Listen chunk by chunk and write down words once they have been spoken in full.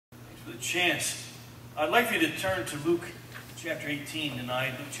the chance, I'd like you to turn to Luke chapter 18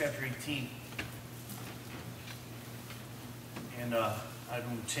 tonight. Luke chapter 18. And I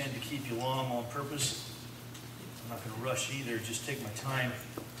don't intend to keep you long on purpose. I'm not going to rush either. Just take my time.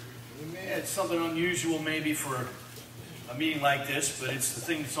 Amen. It's something unusual maybe for a meeting like this, but it's the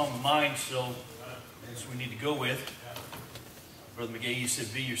thing that's on my mind, so that's what we need to go with. Brother McGee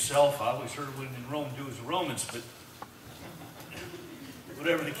said, be yourself. I always heard when in Rome, do as the Romans, but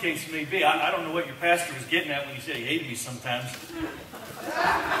whatever the case may be, I don't know what your pastor was getting at when he said he hated me sometimes.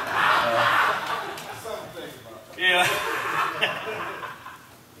 Yeah.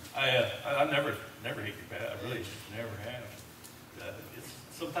 I never hate your pastor. I really just never have.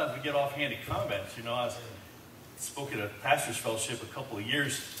 Sometimes we get offhanded comments. You know, I spoke at a pastor's fellowship a couple of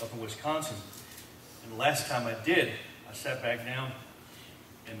years up in Wisconsin, and the last time I did, I sat back down,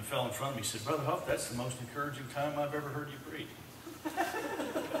 and the fellow in front of me said, Brother Huff, that's the most encouraging time I've ever heard you preach.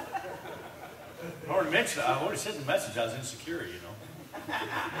 I already mentioned, I already said in the message I was insecure, you know.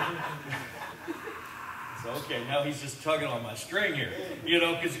 So, okay, now he's just tugging on my string here. You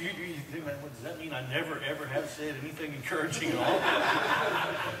know, because you think, man, what, does that mean I never, ever have said anything encouraging at all?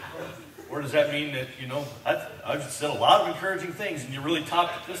 Or does that mean that, you know, I've said a lot of encouraging things, and you really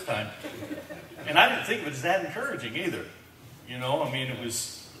topped it this time? And I didn't think of it as that encouraging either. You know, I mean, it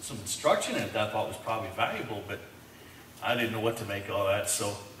was some instruction in it that I thought was probably valuable, but I didn't know what to make of all that.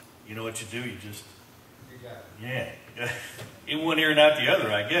 So, you know what you do? You just, yeah. In one ear and out the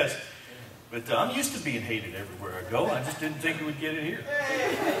other, I guess. But I'm used to being hated everywhere I go. I just didn't think it would get it here.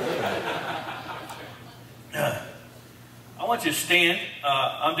 I want you to stand.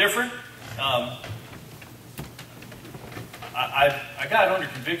 I'm different. I got under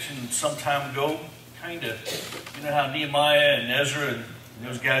conviction some time ago, kind of, you know how Nehemiah and Ezra and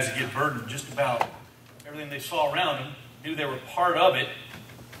those guys that get burdened just about everything they saw around them, knew they were part of it,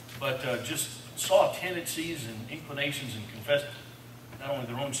 but just saw tendencies and inclinations and confessed not only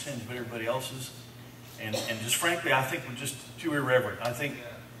their own sins, but everybody else's. And just frankly, I think we're just too irreverent. I think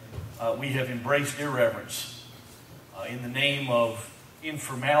we have embraced irreverence in the name of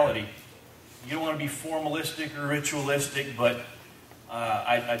informality. You don't want to be formalistic or ritualistic, but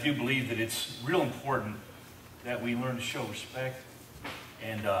I do believe that it's real important that we learn to show respect.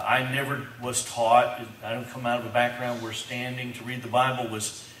 And I never was taught, I don't come out of a background where standing to read the Bible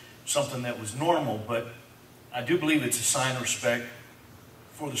was something that was normal, but I do believe it's a sign of respect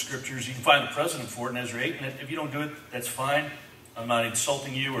for the Scriptures. You can find a precedent for it in Ezra 8, and if you don't do it, that's fine. I'm not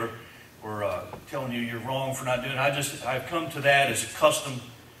insulting you or telling you you're wrong for not doing it. I've come to that as a custom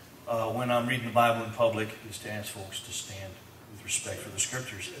when I'm reading the Bible in public, is to ask folks to stand with respect for the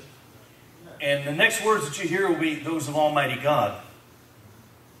Scriptures. And the next words that you hear will be those of Almighty God.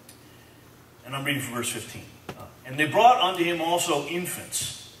 And I'm reading from verse 15. And they brought unto him also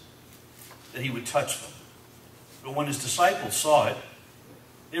infants, that he would touch them. But when his disciples saw it,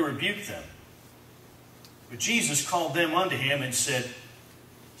 they rebuked them. But Jesus called them unto him and said,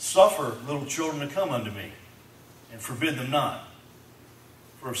 Suffer little children to come unto me, and forbid them not.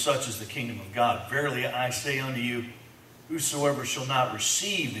 For of such is the kingdom of God. Verily I say unto you, whosoever shall not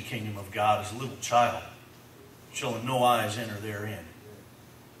receive the kingdom of God as a little child, shall in no wise enter therein.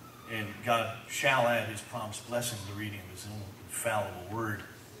 And God shall add his promised blessing to the reading of his own infallible word.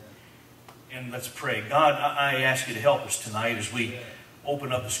 And let's pray. God, I ask you to help us tonight as we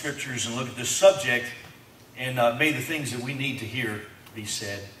open up the Scriptures and look at this subject. And may the things that we need to hear be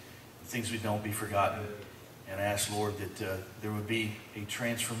said, the things we don't be forgotten. And I ask, Lord, that there would be a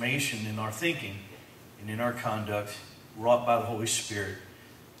transformation in our thinking and in our conduct wrought by the Holy Spirit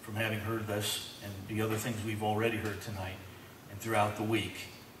from having heard this and the other things we've already heard tonight and throughout the week.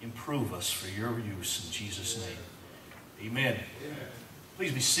 Improve us for your use in Jesus' name. Amen.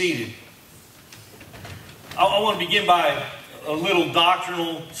 Please be seated. I want to begin by a little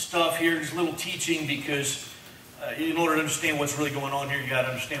doctrinal stuff here, just a little teaching, because in order to understand what's really going on here, you got to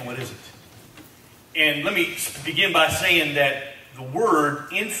understand what isn't. And let me begin by saying that the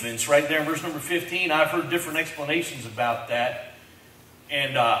word infants, right there in verse number 15, I've heard different explanations about that.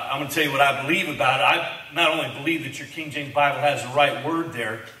 And I'm going to tell you what I believe about it. I not only believe that your King James Bible has the right word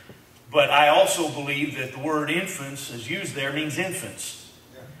there, but I also believe that the word infants, as used there, means infants.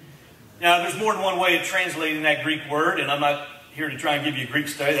 Now, there's more than one way of translating that Greek word, and I'm not here to try and give you a Greek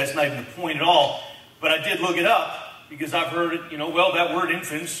study. That's not even the point at all. But I did look it up, because I've heard it, well, that word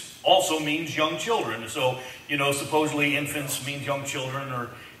infants also means young children. So, supposedly infants means young children or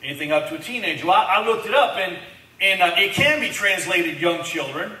anything up to a teenager. Well, I looked it up, and it can be translated young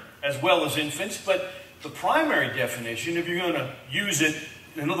children as well as infants, but the primary definition, if you're going to use it,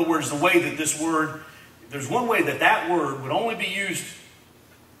 in other words, the way that this word, there's one way that that word would only be used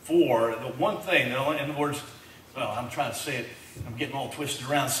for, the one thing, in other words, well, I'm trying to say it, I'm getting all twisted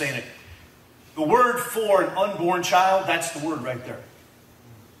around saying it. The word for an unborn child, that's the word right there.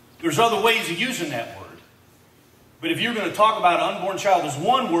 There's other ways of using that word. But if you're going to talk about an unborn child, there's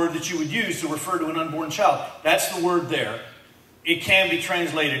one word that you would use to refer to an unborn child. That's the word there. It can be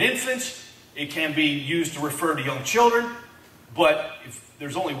translated infants. It can be used to refer to young children. But if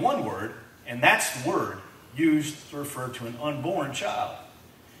there's only one word, and that's the word used to refer to an unborn child.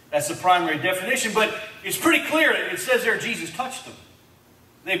 That's the primary definition. But it's pretty clear. It says there Jesus touched them.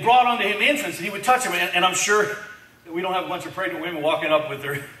 They brought unto him infants, and he would touch them. And I'm sure that we don't have a bunch of pregnant women walking up with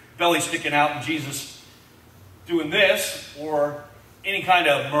their belly sticking out and Jesus doing this, or any kind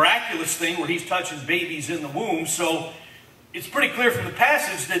of miraculous thing where he's touching babies in the womb. So it's pretty clear from the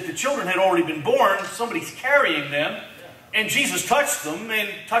passage that the children had already been born. Somebody's carrying them. And Jesus touched them, and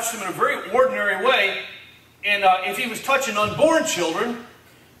touched them in a very ordinary way. And if he was touching unborn children,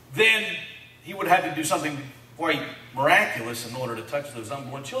 then he would have to do something quite miraculous in order to touch those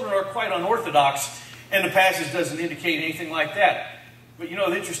unborn children, or quite unorthodox, and the passage doesn't indicate anything like that. But you know,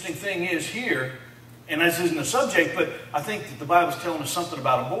 the interesting thing is here, and this isn't a subject, but I think that the Bible's telling us something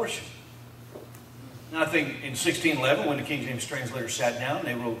about abortion. Now I think in 1611, when the King James translator sat down,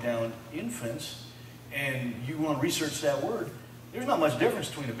 they wrote down infants, and you want to research that word, there's not much difference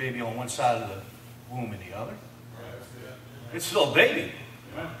between a baby on one side of the womb and the other. It's still a baby.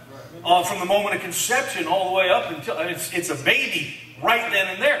 From the moment of conception all the way up until it's a baby right then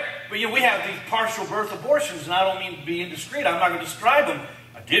and there. But you know, we have these partial birth abortions, and I don't mean to be indiscreet. I'm not going to describe them.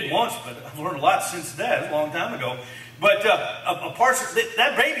 I did once, but I've learned a lot since then. A long time ago. But a partial,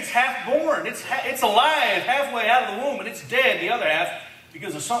 that baby's half born. It's alive halfway out of the womb, and it's dead the other half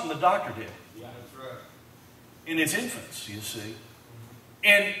because of something the doctor did. Yeah, that's right. And it's infants, you see.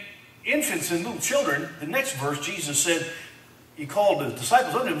 And infants and little children, the next verse, Jesus said, he called the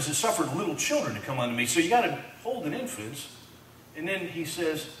disciples unto him and said, suffer little children to come unto me. So you got to hold an infants. And then he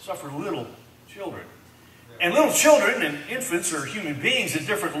says, suffer little children. And little children and infants are human beings at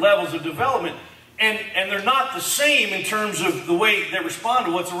different levels of development. And they're not the same in terms of the way they respond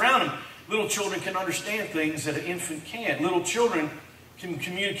to what's around them. Little children can understand things that an infant can't. Little children can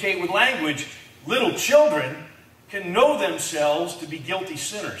communicate with language. Little children can know themselves to be guilty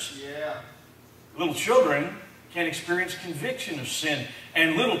sinners. Yeah. Little children can experience conviction of sin.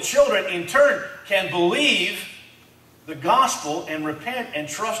 And little children, in turn, can believe the gospel and repent and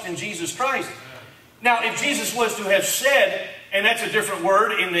trust in Jesus Christ. Now, if Jesus was to have said, and that's a different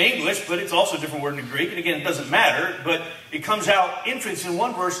word in the English, but it's also a different word in the Greek, and again, it doesn't matter, but it comes out infants in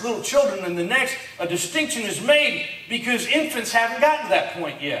one verse, little children in the next, a distinction is made because infants haven't gotten to that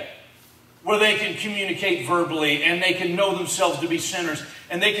point yet, where they can communicate verbally, and they can know themselves to be sinners,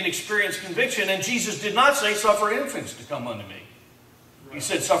 and they can experience conviction. And Jesus did not say, suffer infants to come unto me. He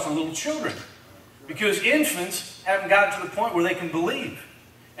said, suffer little children. Because infants haven't gotten to the point where they can believe,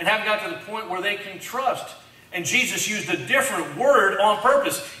 and haven't gotten to the point where they can trust. And Jesus used a different word on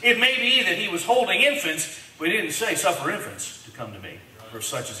purpose. It may be that he was holding infants, but he didn't say, suffer infants to come to me, for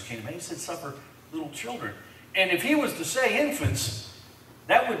such is the kingdom. He said, suffer little children. And if he was to say infants,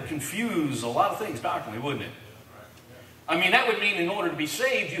 that would confuse a lot of things doctrinally, wouldn't it? I mean, that would mean in order to be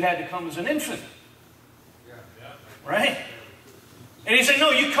saved, you had to come as an infant. Right? And he said, no,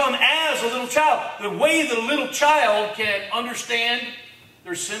 you come as a little child. The way that a little child can understand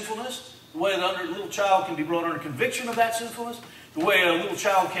their sinfulness, the way that a little child can be brought under conviction of that sinfulness, the way a little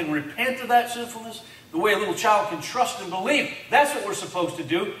child can repent of that sinfulness, the way a little child can trust and believe, that's what we're supposed to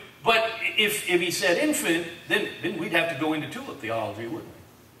do. But if he said infant, then we'd have to go into tulip theology, wouldn't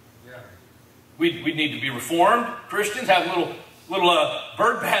we? Yeah. We'd need to be Reformed Christians, have a little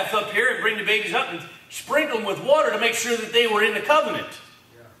bird bath up here and bring the babies up and sprinkle them with water to make sure that they were in the covenant.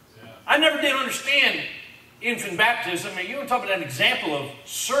 Yeah. Yeah. I never did understand infant baptism. I mean, you want to talk about an example of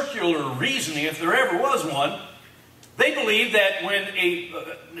circular reasoning, if there ever was one. They believe that when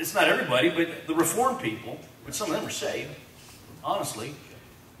it's not everybody, but the Reformed people, but some of them are saved, honestly,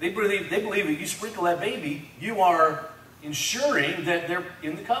 they believe that you sprinkle that baby, you are ensuring that they're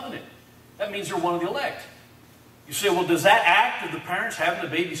in the covenant. That means they're one of the elect. You say, well, does that act of the parents having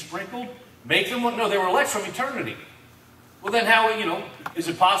the baby sprinkled make them one? No, they were elect from eternity. Well, then how, is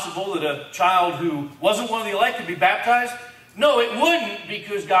it possible that a child who wasn't one of the elect could be baptized? No, it wouldn't,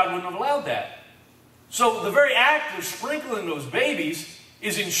 because God wouldn't have allowed that. So the very act of sprinkling those babies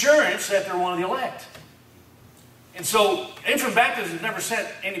is insurance that they're one of the elect. And so infant baptism has never sent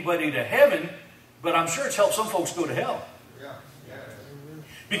anybody to heaven, but I'm sure it's helped some folks go to hell. Yeah. Yeah.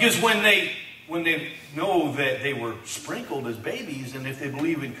 Because when they know that they were sprinkled as babies, and if they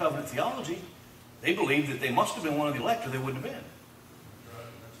believe in covenant theology, they believe that they must have been one of the elect or they wouldn't have been.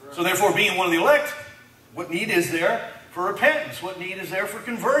 That's So therefore, being one of the elect, what need is there for repentance? What need is there for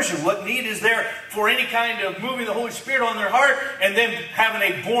conversion? What need is there for any kind of moving the Holy Spirit on their heart and then having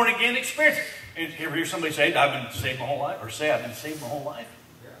a born-again experience? And you ever hear somebody say, I've been saved my whole life? Or say, I've been saved my whole life?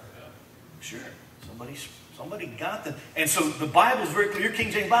 Yeah. Sure. Somebody got that. And so the Bible is very clear. Your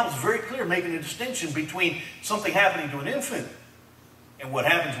King James Bible is very clear, making a distinction between something happening to an infant and what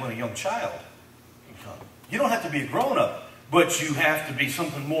happens when a young child can come. You don't have to be a grown-up, but you have to be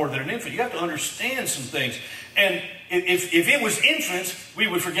something more than an infant. You have to understand some things. And if it was infants, we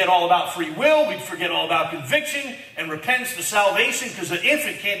would forget all about free will. We'd forget all about conviction and repentance to salvation, because the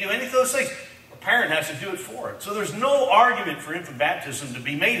infant can't do any of those things. A parent has to do it for it. So there's no argument for infant baptism to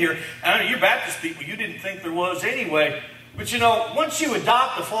be made here. I know you're Baptist people, you didn't think there was anyway. But you know, once you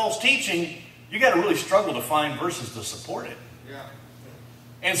adopt a false teaching, you got to really struggle to find verses to support it. Yeah.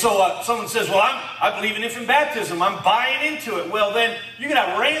 And so someone says, well, I believe in infant baptism. I'm buying into it. Well, then you're going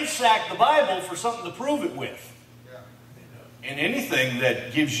to ransack the Bible for something to prove it with. Yeah. And anything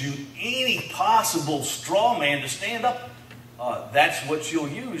that gives you any possible straw man to stand up, that's what you'll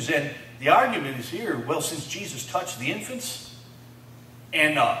use. And the argument is here, well, since Jesus touched the infants,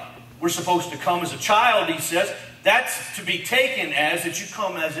 and we're supposed to come as a child, he says, that's to be taken as that you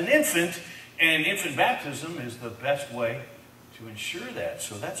come as an infant, and infant baptism is the best way to ensure that.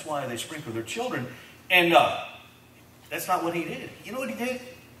 So that's why they sprinkle their children. And that's not what he did. You know what he did?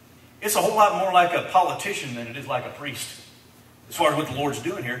 It's a whole lot more like a politician than it is like a priest, as far as what the Lord's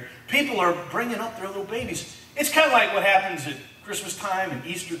doing here. People are bringing up their little babies. It's kind of like what happens at Christmas time and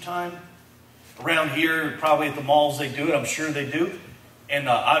Easter time. Around here, probably at the malls they do it. I'm sure they do. And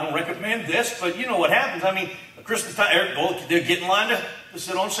I don't recommend this, but you know what happens. I mean, at Christmas time, they get in line to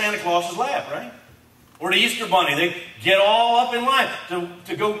sit on Santa Claus's lap, right? Or the Easter Bunny. They get all up in line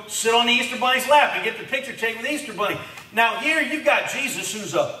to go sit on the Easter Bunny's lap and get the picture taken with the Easter Bunny. Now here you've got Jesus,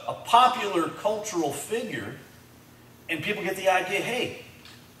 who's a popular cultural figure, and people get the idea, hey,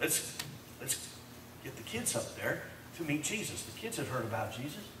 let's get the kids up there to meet Jesus. The kids had heard about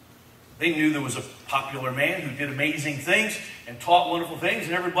Jesus. They knew there was a popular man who did amazing things and taught wonderful things,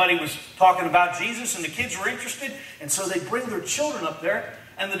 and everybody was talking about Jesus, and the kids were interested, and so they bring their children up there,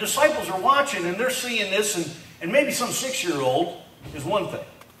 and the disciples are watching, and they're seeing this, and maybe some 6-year-old is one thing.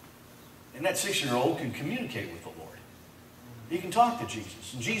 And that 6-year-old can communicate with the Lord. He can talk to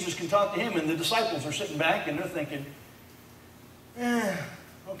Jesus, and Jesus can talk to him, and the disciples are sitting back, and they're thinking,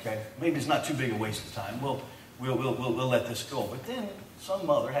 okay, maybe it's not too big a waste of time. We'll let this go. But then some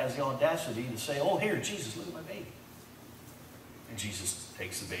mother has the audacity to say, oh, here, Jesus, look at my baby. And Jesus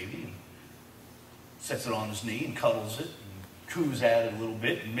takes the baby and sets it on his knee and cuddles it and coos at it a little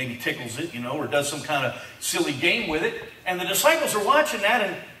bit and maybe tickles it, or does some kind of silly game with it. And the disciples are watching that,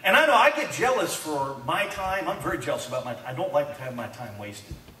 and I know I get jealous for my time. I'm very jealous about my time. I don't like to have my time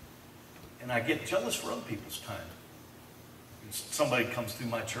wasted. And I get jealous for other people's time. Somebody comes through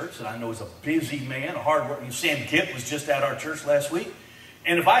my church that I know is a busy man, a hard worker. Sam Gipp was just at our church last week.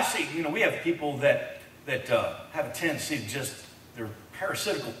 And if I see, we have people that have a tendency to they're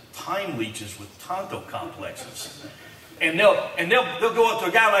parasitical time leeches with Tonto complexes. And they'll go up to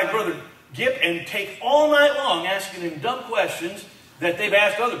a guy like Brother Gipp and take all night long asking him dumb questions that they've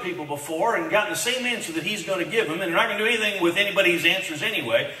asked other people before and gotten the same answer that he's going to give them. And they're not going to do anything with anybody's answers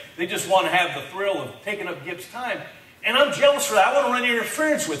anyway. They just want to have the thrill of taking up Gipp's time. And I'm jealous for that. I want to run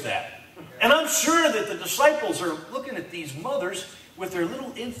interference with that. And I'm sure that the disciples are looking at these mothers with their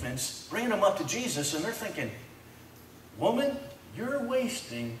little infants, bringing them up to Jesus, and they're thinking, woman, you're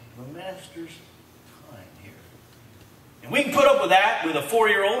wasting the Master's time here. And we can put up with that with a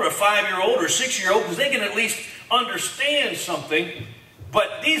 4-year-old or a 5-year-old or a 6-year-old, because they can at least understand something.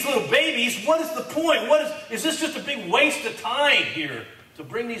 But these little babies, what is the point? Is this just a big waste of time here to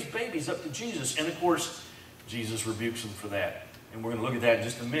bring these babies up to Jesus? And of course, Jesus rebukes them for that. And we're going to look at that in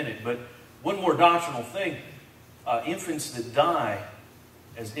just a minute. But one more doctrinal thing. Infants that die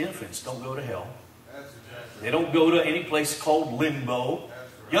as infants don't go to hell. They don't go to any place called limbo.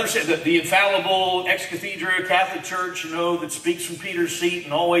 You understand that the infallible ex-cathedra Catholic Church, that speaks from Peter's seat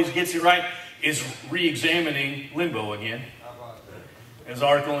and always gets it right, is re-examining limbo again. There's an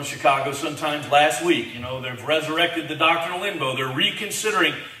article in Chicago sometimes last week. They've resurrected the doctrine of limbo. They're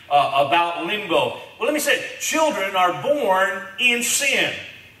reconsidering about limbo. Well, let me say, children are born in sin.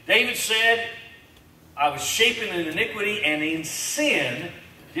 David said, I was shapen in iniquity, and in sin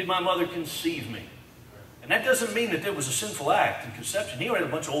did my mother conceive me. And that doesn't mean that there was a sinful act in conception. He had a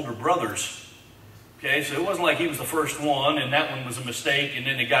bunch of older brothers. Okay, so it wasn't like he was the first one, and that one was a mistake, and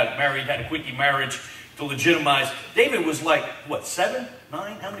then they got married, had a quickie marriage to legitimize. David was like, what, 7,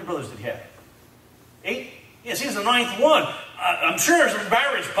 9? How many brothers did he have? 8? Yes, he's the 9th one. I'm sure there's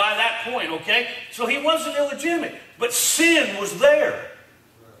marriage by that point, okay? So he wasn't illegitimate. But sin was there.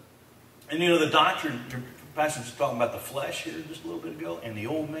 And you know, the doctrine, the pastor was talking about the flesh here just a little bit ago, and the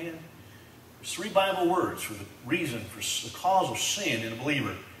old man. There's 3 Bible words for the reason, for the cause of sin in a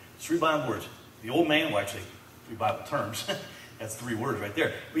believer. 3 Bible words. The old man, well actually 3 Bible terms. That's 3 words right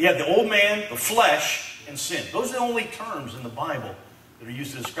there. We have the old man, the flesh, and sin. Those are the only terms in the Bible that are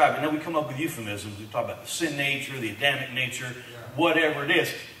used to describe it. And then we come up with euphemisms. We talk about the sin nature, the Adamic nature, whatever it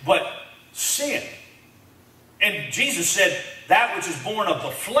is. But sin. And Jesus said, that which is born of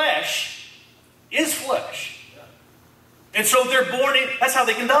the flesh is flesh. And so they're born in, that's how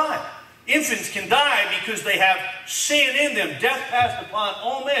they can die. Infants can die because they have sin in them. Death passed upon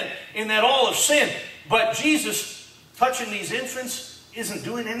all men in that all of sin. But Jesus, touching these infants, isn't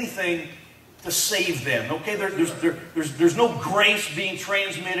doing anything to save them. Okay, there's no grace being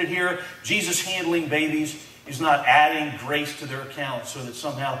transmitted here. Jesus handling babies is not adding grace to their account so that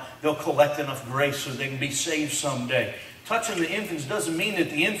somehow they'll collect enough grace so they can be saved someday. Touching the infants doesn't mean that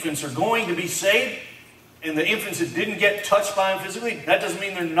the infants are going to be saved. And the infants that didn't get touched by him physically, that doesn't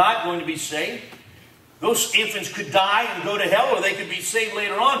mean they're not going to be saved. Those infants could die and go to hell, or they could be saved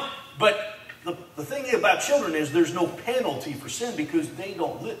later on. But the thing about children is there's no penalty for sin because they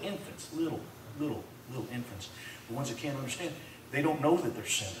don't, infants, little infants, the ones that can't understand, they don't know that they're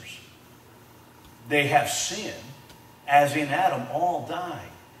sinners. They have sin, as in Adam, all died.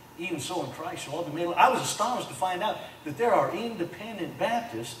 Even so in Christ shall all be made alive. I was astonished to find out that there are independent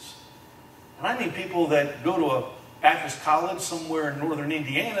Baptists, and I mean people that go to a Baptist college somewhere in northern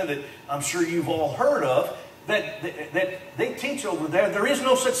Indiana that I'm sure you've all heard of, that they teach over there is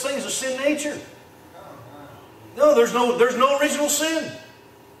no such thing as a sin nature. No, there's no original sin.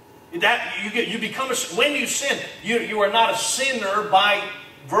 You become when you sin, you are not a sinner by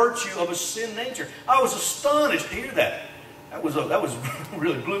virtue of a sin nature. I was astonished to hear that. That was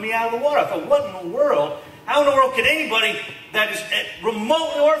really blew me out of the water. I thought, what in the world? How in the world could anybody that is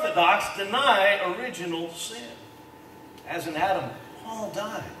remotely orthodox deny original sin? As in Adam, all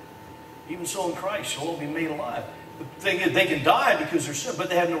died. Even so in Christ shall all be made alive. The thing is, they can die because they're sin, but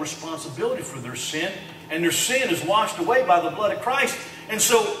they have no responsibility for their sin. And their sin is washed away by the blood of Christ. And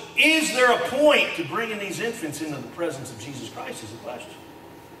so, is there a point to bringing these infants into the presence of Jesus Christ is the question.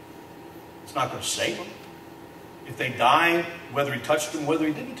 It's not going to save them. If they die, whether he touched them, whether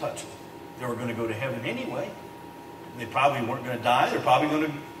he didn't touch them, they were going to go to heaven anyway. They probably weren't going to die. They're probably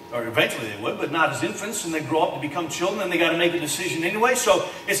going to, or eventually they would, but not as infants, and they grow up to become children, and they got to make a decision anyway. So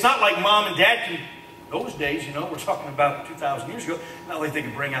it's not like mom and dad can, those days, you know, we're talking about 2,000 years ago, not like they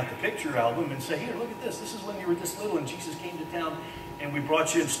could bring out the picture album and say, here, look at this. This is when you were this little, and Jesus came to town, and we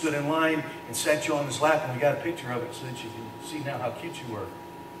brought you and stood in line and sat you on his lap, and we got a picture of it so that you can see now how cute you were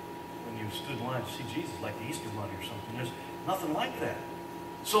when you stood in line to see Jesus, like the Easter Bunny or something. There's nothing like that.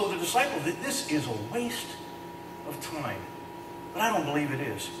 So the disciples, this is a waste of time. But I don't believe it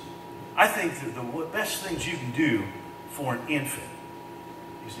is. I think that the best things you can do for an infant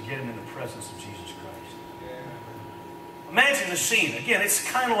is to get him in the presence of Jesus Christ. Yeah. Imagine the scene. Again,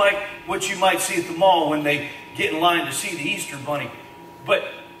 it's kind of like what you might see at the mall when they get in line to see the Easter Bunny. But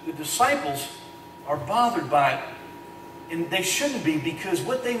the disciples are bothered by it. And they shouldn't be, because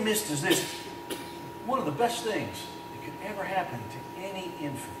what they missed is this. One of the best things that could ever happen to any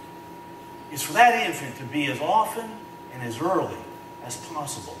infant is for that infant to be as often and as early as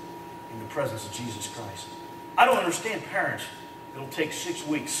possible in the presence of Jesus Christ. I don't understand parents that'll take 6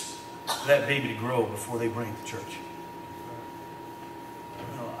 weeks for that baby to grow before they bring it to church.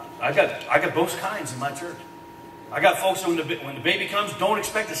 I got both kinds in my church. I got folks when the baby comes, don't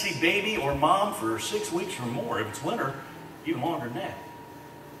expect to see baby or mom for 6 weeks or more. If it's winter, even longer than that.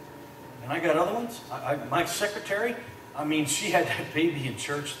 And I got other ones. My secretary, I mean, she had that baby in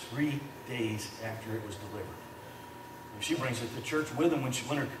church 3 days after it was delivered. And she brings it to church with him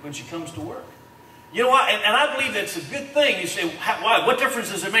when she comes to work. You know what? And I believe that's a good thing. You say, why? What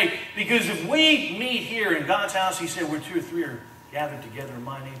difference does it make? Because if we meet here in God's house, he said, where 2 or 3 are gathered together in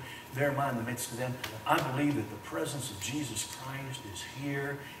my name, there am I in the midst of them. I believe that the presence of Jesus Christ is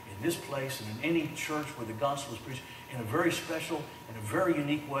here in this place and in any church where the gospel is preached in a very special and a very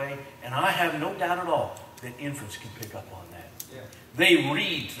unique way. And I have no doubt at all that infants can pick up on that. Yeah. They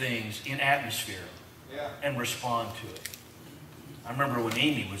read things in atmosphere and respond to it. I remember when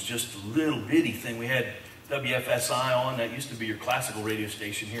Amy was just a little bitty thing. We had WFSI on. That used to be your classical radio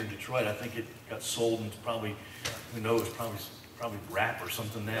station here in Detroit. I think it got sold and probably, who knows, probably rap or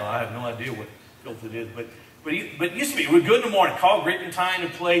something now. I have no idea what filth it is. But it used to be, we're good in the morning. Carl Grippentine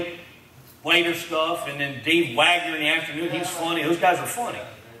would play lighter stuff, and then Dave Wagner in the afternoon. He was funny. Those guys were funny.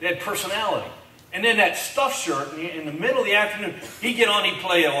 They had personality. And then that stuffed shirt, in the middle of the afternoon, he'd get on, he'd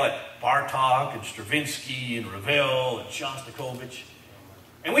play what? Bartok and Stravinsky and Ravel and Shostakovich.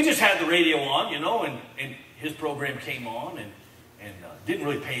 And we just had the radio on, and his program came on, and didn't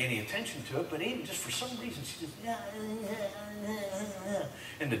really pay any attention to it, but Amy, just for some reason, she just,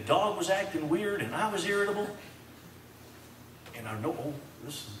 and the dog was acting weird, and I was irritable. And I know, oh,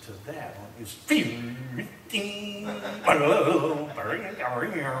 listen to that. It's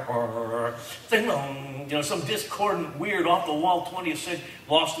some discordant, weird, off-the-wall 20th century,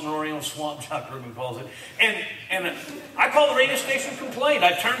 lost in the Oriental swamp, Dr. Rubin calls it. And I called the radio station, complained.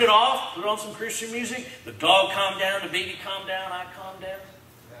 I turned it off, put on some Christian music. The dog calmed down, the baby calmed down, I calmed down.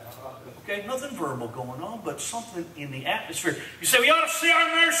 Okay, nothing verbal going on, but something in the atmosphere. You say, we ought to see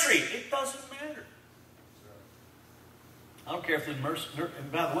our nursery. It doesn't matter. I don't care if the nursery,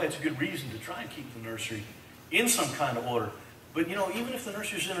 and by the way, it's a good reason to try and keep the nursery in some kind of order. But even if the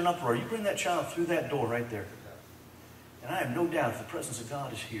nursery's in an uproar, you bring that child through that door right there. And I have no doubt if the presence of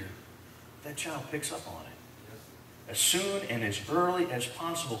God is here, that child picks up on it. As soon and as early as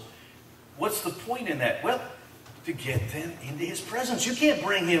possible. What's the point in that? Well, to get them into His presence. You can't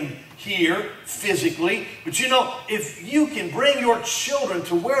bring him here physically, but if you can bring your children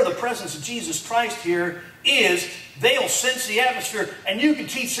to where the presence of Jesus Christ here is, they'll sense the atmosphere, and you can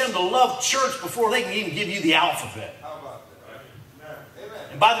teach them to love church before they can even give you the alphabet. How about that? Amen.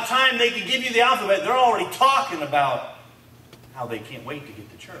 And by the time they can give you the alphabet, they're already talking about how they can't wait to get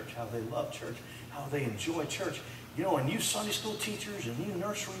to church, how they love church, how they enjoy church. And you Sunday school teachers and you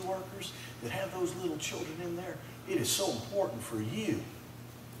nursery workers that have those little children in there, it is so important for you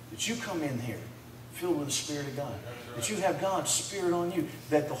that you come in here filled with the Spirit of God, that you have God's Spirit on you,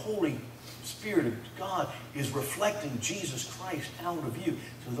 that the Holy Spirit of God is reflecting Jesus Christ out of you.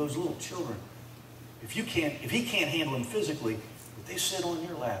 So those little children, if He can't handle them physically, but they sit on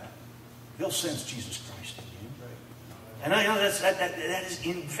your lap, they'll sense Jesus Christ in you. And I know that is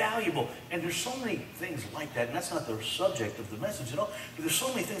invaluable. And there's so many things like that, and that's not the subject of the message at all, but there's so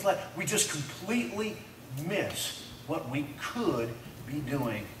many things like we just completely miss what we could be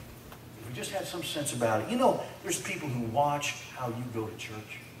doing if we just had some sense about it. There's people who watch how you go to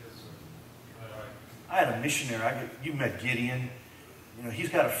church. I had a missionary, you met Gideon. He's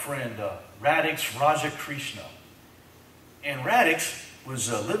got a friend, Radix Raja Krishna. And Radix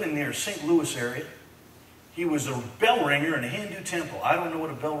was living near St. Louis area. He was a bell ringer in a Hindu temple. I don't know what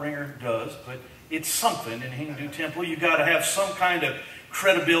a bell ringer does, but it's something in a Hindu temple. You've got to have some kind of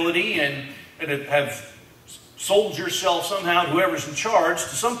credibility and have sold yourself somehow to whoever's in charge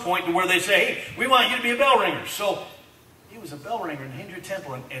to some point to where they say, hey, we want you to be a bell ringer. So he was a bell ringer in a Hindu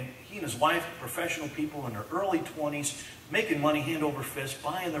temple, and he and his wife, professional people in their early 20s, making money hand over fist,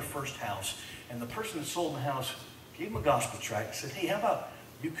 buying their first house. And the person that sold the house gave him a gospel tract and said, hey, how about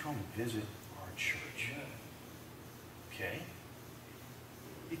you come and visit our church? Okay.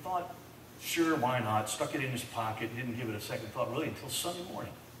 He thought, sure, why not? Stuck it in his pocket, didn't give it a second thought really until Sunday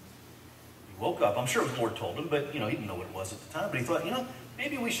morning. He woke up. I'm sure the Lord told him, but he didn't know what it was at the time. But he thought,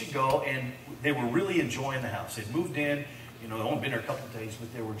 maybe we should go. And they were really enjoying the house. They'd moved in, they'd only been there a couple of days,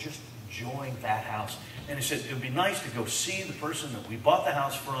 but they were just enjoying that house. And he said, it would be nice to go see the person that we bought the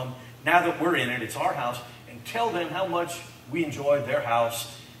house from. Now that we're in it, it's our house, and tell them how much we enjoyed their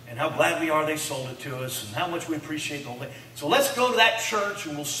house and how glad we are they sold it to us, and how much we appreciate the whole thing. So let's go to that church,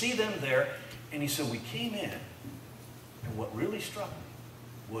 and we'll see them there. And he said, we came in, and what really struck me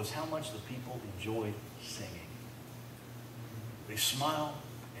was how much the people enjoyed singing. They smiled,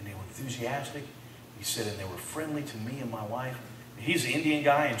 and they were enthusiastic. He said, and they were friendly to me and my wife. He's an Indian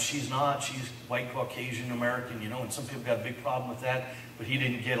guy, and she's not. She's white, Caucasian, American, and some people got a big problem with that, but he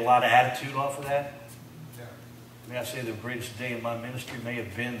didn't get a lot of attitude off of that. May I say the greatest day in my ministry may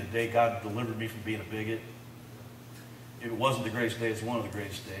have been the day God delivered me from being a bigot. If it wasn't the greatest day, it's one of the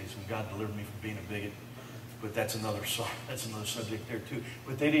greatest days when God delivered me from being a bigot. But that's another subject there too.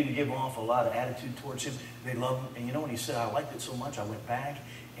 But they didn't give off a lot of attitude towards him. They loved him. And when he said, I liked it so much, I went back.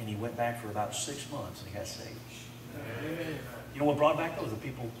 And he went back for about 6 months, and he got saved. Amen. What brought back those? The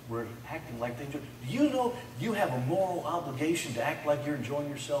people were acting like they enjoyed. Do you know you have a moral obligation to act like you're enjoying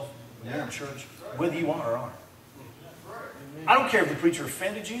yourself when you're in church, whether you are or aren't? I don't care if the preacher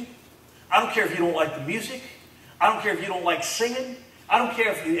offended you. I don't care if you don't like the music. I don't care if you don't like singing. I don't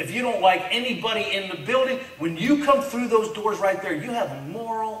care if you don't like anybody in the building. When you come through those doors right there, you have a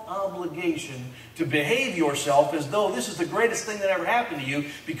moral obligation to behave yourself as though this is the greatest thing that ever happened to you,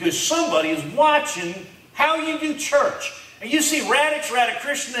 because somebody is watching how you do church. And you see,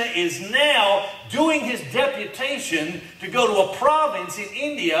 Radhakrishna is now doing his deputation to go to a province in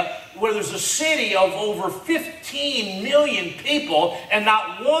India where there's a city of over 15 million people and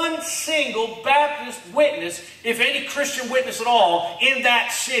not one single Baptist witness, if any Christian witness at all, in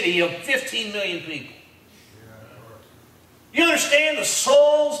that city of 15 million people. You understand the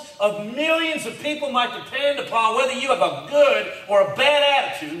souls of millions of people might depend upon whether you have a good or a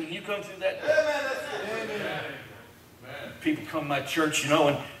bad attitude when you come through that door. Amen. People come to my church, you know,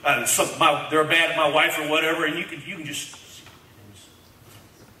 and they're bad at my wife or whatever, and you can just...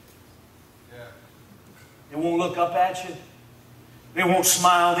 They won't look up at you. They won't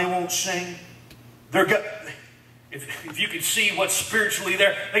smile. They won't sing. If you could see what's spiritually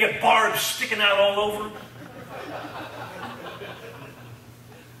there, they got barbs sticking out all over them.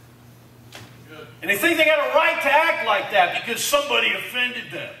 And they think they got a right to act like that because somebody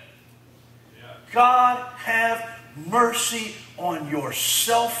offended them. Yeah. God have mercy on your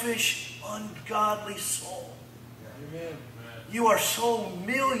selfish, ungodly soul. Amen. You are so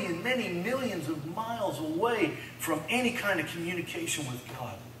many millions of miles away from any kind of communication with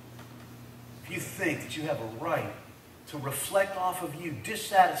God. If you think that you have a right to reflect off of you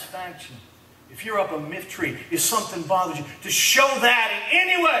dissatisfaction, if you're up a myth tree, if something bothers you, to show that in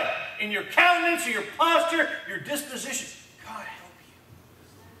any way, in your countenance, or your posture, your disposition, God help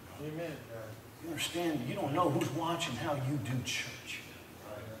you. Amen. You understand? You don't know who's watching how you do church.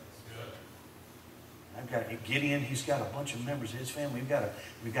 I've got Gideon. He's got a bunch of members of his family.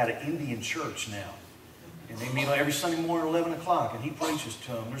 We've got an Indian church now, and they meet every Sunday morning at 11 o'clock, and he preaches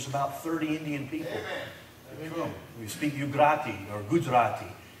to them. There's about 30 Indian people. Amen. We speak Gujarati or Gujarati.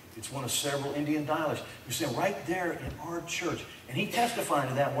 It's one of several Indian dialects. You see, right there in our church, and he testified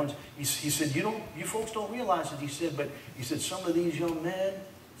to that once. He said, you folks don't realize it. He said, some of these young men,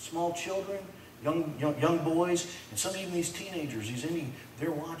 small children, young boys, and some even these teenagers,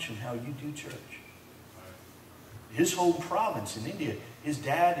 they're watching how you do church. His whole province in India, his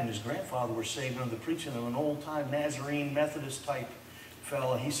dad and his grandfather were saved under the preaching of an old-time Nazarene Methodist type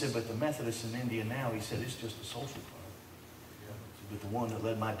fella. He said, but the Methodists in India now, he said, it's just a social club. But the one that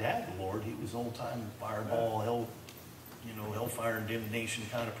led my dad to the Lord, he was an old-time fireball, hellfire and damnation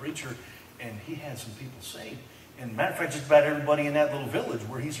kind of preacher, and he had some people saved. And matter of fact, just about everybody in that little village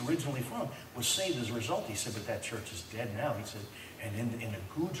where he's originally from was saved as a result. He said, but that church is dead now. He said, and in the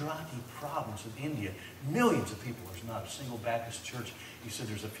Gujarati province of India, millions of people, there's not a single Baptist church. He said,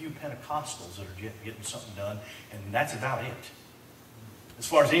 there's a few Pentecostals that are getting something done, and that's about it. As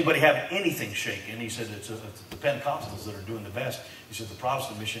far as anybody having anything shaken, he said it's the Pentecostals that are doing the best. He said the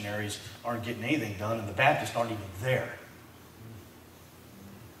Protestant missionaries aren't getting anything done, and the Baptists aren't even there.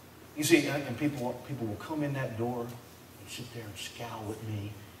 You see, and people will come in that door and sit there and scowl at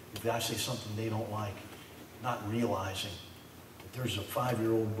me if I say something they don't like, not realizing that there's a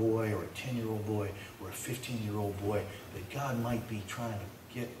 5-year-old boy or a 10-year-old boy or a 15-year-old boy that God might be trying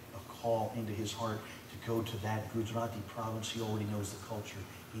to get a call into his heart to go to that Gujarati province. He already knows the culture.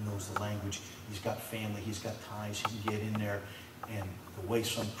 He knows the language. He's got family. He's got ties. He can get in there. And the way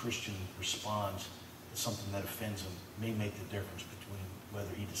some Christian responds to something that offends him may make the difference between whether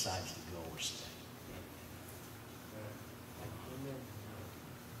he decides to go or stay.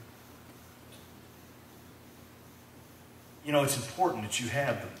 You know, it's important that you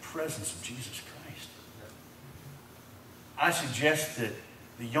have the presence of Jesus Christ. I suggest that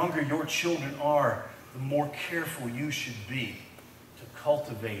the younger your children are, the more careful you should be to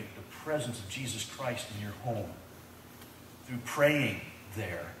cultivate the presence of Jesus Christ in your home through praying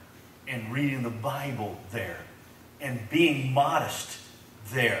there and reading the Bible there and being modest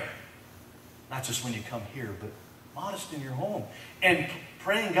there. Not just when you come here, but modest in your home. And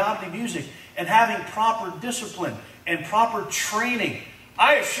praying godly music and having proper discipline and proper training.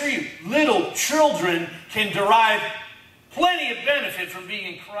 I assure you, little children can derive plenty of benefit from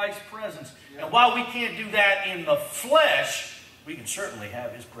being in Christ's presence. Yeah. And while we can't do that in the flesh, we can certainly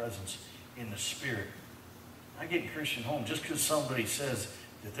have His presence in the Spirit. I get in Christian home just because somebody says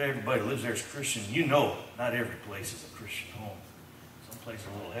that everybody lives there is Christian. You know, not every place is a Christian home. Some places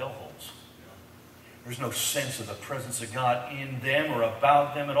are little hellholes. There's no sense of the presence of God in them or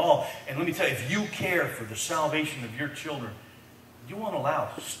about them at all. And let me tell you, if you care for the salvation of your children, you won't allow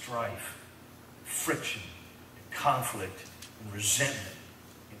strife, friction, and conflict, and resentment,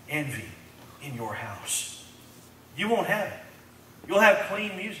 and envy in your house. You won't have it. You'll have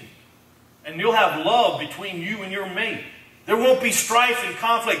clean music. And you'll have love between you and your mate. There won't be strife and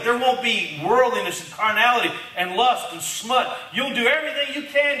conflict. There won't be worldliness and carnality and lust and smut. You'll do everything you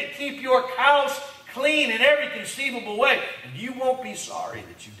can to keep your house clean in every conceivable way. And you won't be sorry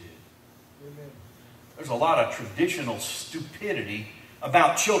that you did. Amen. There's a lot of traditional stupidity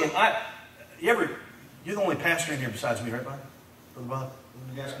about children. You're the only pastor in here besides me, right, Bob? Brother Bob?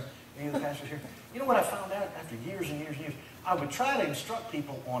 Any of the pastors here? You know what I found out after years and years and years? I would try to instruct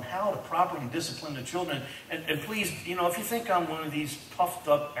people on how to properly discipline the children. And please, if you think I'm one of these puffed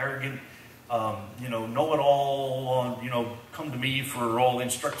up, arrogant, know-it-all on, come to me for all the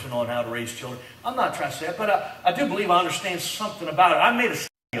instruction on how to raise children. I'm not trying to say that, but I do believe I understand something about it. I made a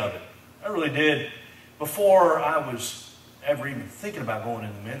study of it. I really did. Before I was ever even thinking about going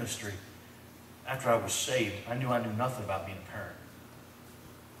into ministry, after I was saved, I knew nothing about being a parent.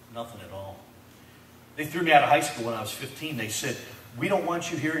 Nothing at all. They threw me out of high school when I was 15. They said, we don't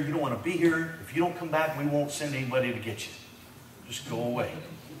want you here. You don't want to be here. If you don't come back, we won't send anybody to get you. Just go away.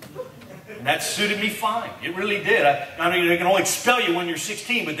 And that suited me fine. It really did. I mean, they can only expel you when you're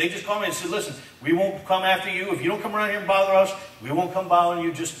 16, but they just called me and said, listen, we won't come after you. If you don't come around here and bother us, we won't come bothering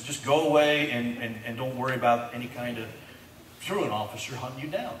you. Just go away and don't worry about any kind of truant officer hunting you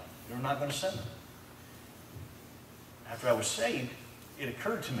down. They're not going to send them. After I was saved, it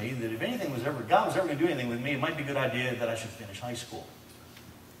occurred to me that if God was ever going to do anything with me, it might be a good idea that I should finish high school.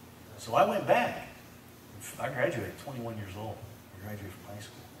 So I went back. I graduated at 21 years old. I graduated from high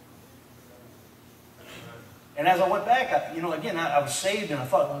school. And as I went back, I was saved, and I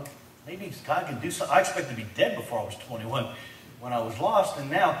thought, well, maybe God can do something. I expected to be dead before I was 21 when I was lost, and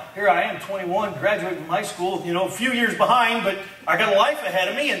now here I am, 21, graduated from high school, a few years behind, but I got a life ahead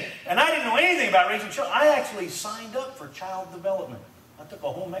of me, and I didn't know anything about raising children. I actually signed up for child development. I took a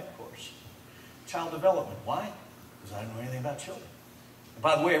home ec course. Child development. Why? Because I didn't know anything about children. And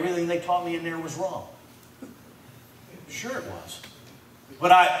by the way, everything they taught me in there was wrong. Sure it was.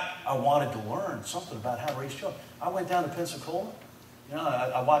 But I wanted to learn something about how to raise children. I went down to Pensacola.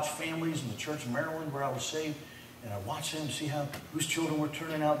 I watched families in the church in Maryland where I was saved, and I watched them, see whose children were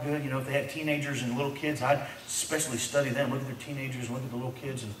turning out good. If they had teenagers and little kids, I'd especially study them, look at their teenagers, look at the little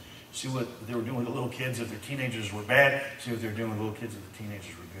kids, and see what they were doing with the little kids. If their teenagers were bad, see what they were doing with the little kids if the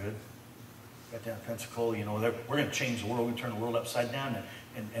teenagers were good. Got down to Pensacola, we're going to change the world. We're going to turn the world upside down.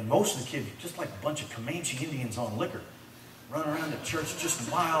 And most of the kids, just like a bunch of Comanche Indians on liquor, running around the church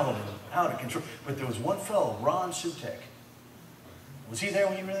just wild and out of control. But there was one fellow, Ron Sutek. Was he there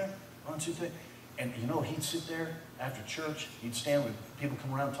when you were there? Ron Sutek? And he'd sit there after church. He'd stand with people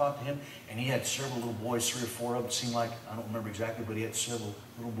come around and talk to him. And he had several little boys, 3 or 4 of them. It seemed like, I don't remember exactly, but he had several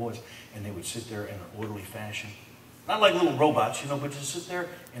little boys. And they would sit there in an orderly fashion. Not like little robots, but just sit there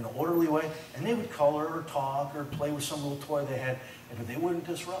in an orderly way. And they would color or talk or play with some little toy they had. But they wouldn't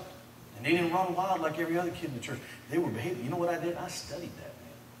disrupt. And they didn't run wild like every other kid in the church. They were behaving. You know what I did? I studied that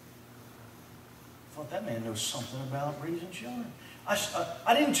man. I thought that man knows something about raising children.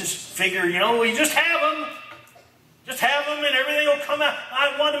 I didn't just figure, you just have them. Just have them and everything will come out.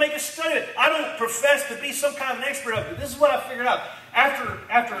 I wanted to make a study of it. I don't profess to be some kind of an expert of it. This is what I figured out.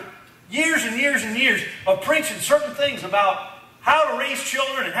 After years and years and years of preaching certain things about how to raise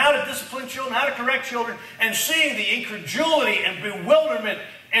children and how to discipline children, how to correct children, and seeing the incredulity and bewilderment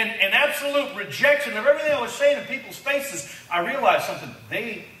and absolute rejection of everything I was saying in people's faces, I realized something.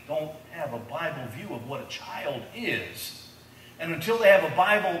 They don't have a Bible view of what a child is. And until they have a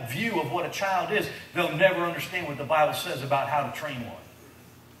Bible view of what a child is, they'll never understand what the Bible says about how to train one.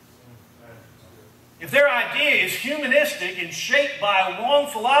 If their idea is humanistic and shaped by a wrong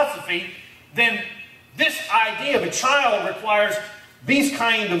philosophy, then this idea of a child requires these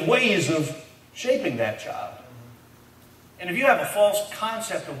kind of ways of shaping that child. And if you have a false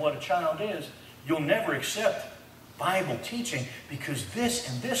concept of what a child is, you'll never accept Bible teaching because this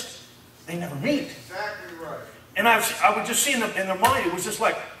and this, they never meet. Exactly right. And I would just see in their mind, it was just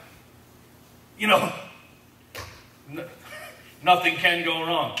like, nothing can go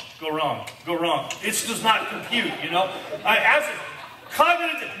wrong. Go wrong. Go wrong. It does not compute,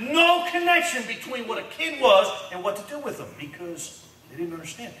 no connection between what a kid was and what to do with them because they didn't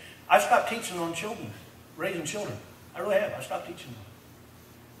understand. I stopped teaching on children, raising children. I really have. I stopped teaching them.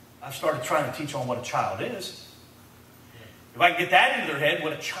 I started trying to teach on what a child is. If I can get that into their head,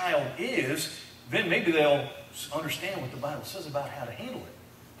 what a child is, then maybe they'll understand what the Bible says about how to handle it.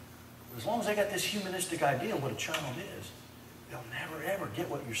 But as long as they got this humanistic idea of what a child is, they'll never ever get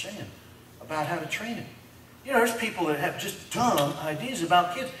what you're saying about how to train it. There's people that have just dumb ideas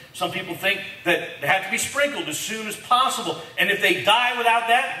about kids. Some people think that they have to be sprinkled as soon as possible. And if they die without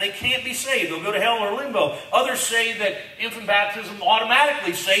that, they can't be saved. They'll go to hell or limbo. Others say that infant baptism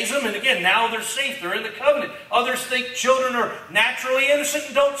automatically saves them. And again, now they're safe. They're in the covenant. Others think children are naturally innocent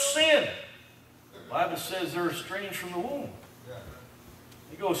and don't sin. The Bible says they're estranged from the womb.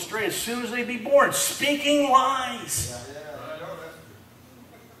 They go astray as soon as they be born, speaking lies.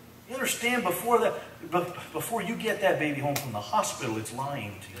 You understand, before you get that baby home from the hospital, it's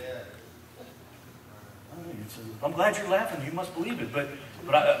lying to you. I'm glad you're laughing. You must believe it. But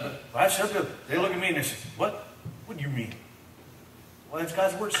I said to them, they look at me and they say, what? What do you mean? Well, it's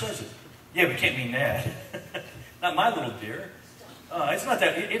God's word says it. Yeah, but it can't mean that. Not my little dear. It's not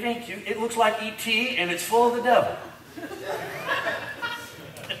that. It ain't cute. It looks like E.T. and it's full of the devil.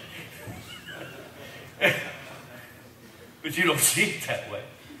 But you don't see it that way.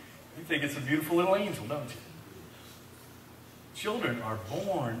 You think it's a beautiful little angel, don't you? Children are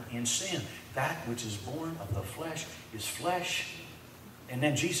born in sin. That which is born of the flesh is flesh. And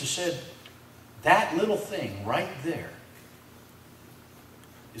then Jesus said, that little thing right there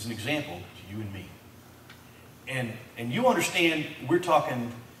is an example to you and me. And you understand, we're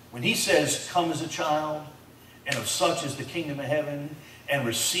talking, when he says, come as a child, and of such is the kingdom of heaven, and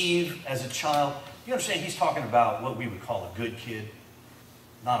receive as a child, you understand he's talking about what we would call a good kid,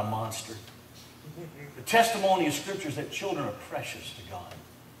 not a monster. The testimony of Scripture is that children are precious to God.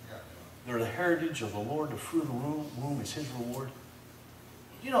 They're the heritage of the Lord. The fruit of the womb is his reward.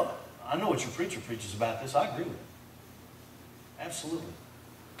 You know, I know what your preacher preaches about this. I agree with it. Absolutely.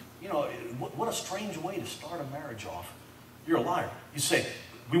 You know, what a strange way to start a marriage off. You're a liar. You say,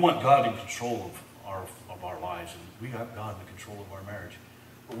 we want God in control of our lives, and we got God in control of our marriage.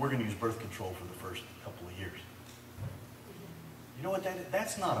 But we're going to use birth control for the first couple of years. You know what that is?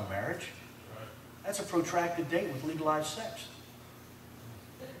 That's not a marriage. That's a protracted date with legalized sex.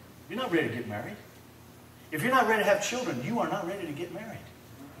 You're not ready to get married. If you're not ready to have children, you are not ready to get married.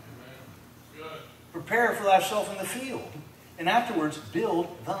 Prepare for thyself in the field, and afterwards build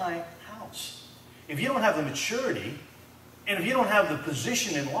thy house. If you don't have the maturity, and if you don't have the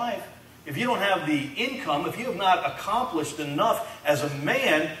position in life, if you don't have the income, if you have not accomplished enough as a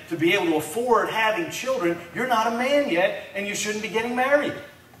man to be able to afford having children, you're not a man yet, and you shouldn't be getting married.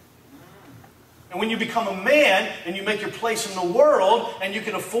 And when you become a man and you make your place in the world and you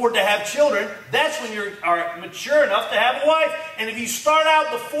can afford to have children, that's when you are mature enough to have a wife. And if you start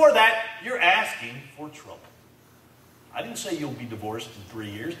out before that, you're asking for trouble. I didn't say you'll be divorced in 3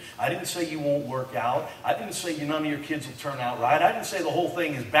 years. I didn't say you won't work out. I didn't say none of your kids will turn out right. I didn't say the whole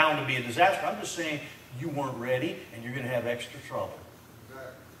thing is bound to be a disaster. I'm just saying you weren't ready and you're going to have extra trouble.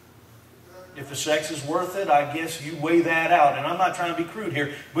 If the sex is worth it, I guess you weigh that out. And I'm not trying to be crude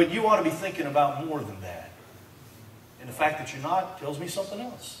here, but you ought to be thinking about more than that. And the fact that you're not tells me something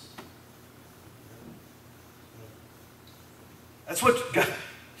else. That's what God...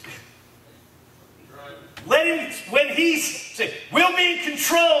 Let him, when he's saying, we'll be in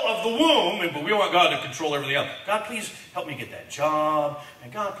control of the womb, but we want God to control everything else. God, please help me get that job.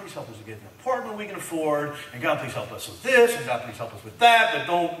 And God, please help us to get an apartment we can afford. And God, please help us with this. And God, please help us with that. But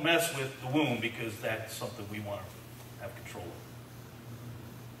don't mess with the womb, because that's something we want to have control of.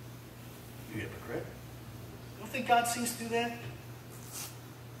 You hypocrite. You don't think God sees through that?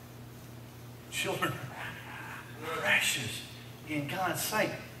 Children are precious in God's sight.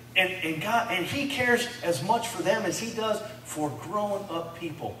 And he cares as much for them as he does for grown-up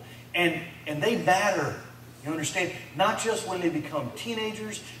people. And they matter, you understand? Not just when they become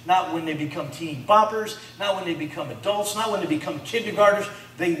teenagers, not when they become teeny boppers, not when they become adults, not when they become kindergartners.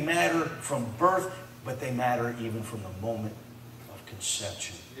 They matter from birth, but they matter even from the moment of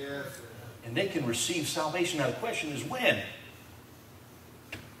conception. Yes. And they can receive salvation. Now the question is when?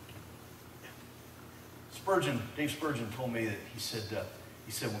 Dave Spurgeon told me that he said,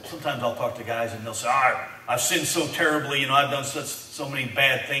 sometimes I'll talk to guys and they'll say, I've sinned so terribly, I've done so many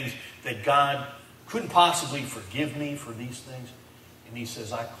bad things that God couldn't possibly forgive me for these things. And he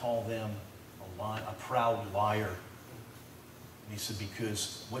says, I call them a proud liar. And he said,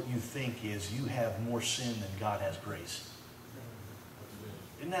 because what you think is you have more sin than God has grace.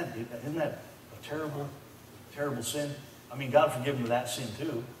 Isn't that a terrible, terrible sin? I mean, God forgive them of that sin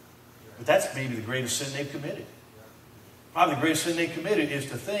too. But that's maybe the greatest sin they've committed. Probably the greatest sin they committed is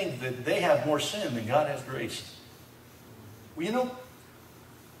to think that they have more sin than God has grace. Well,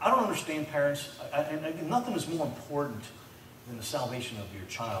 I don't understand, parents, and nothing is more important than the salvation of your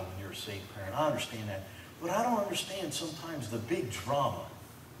child when you're a saved parent. I understand that. But I don't understand sometimes the big drama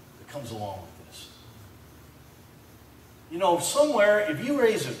that comes along with this. Somewhere, if you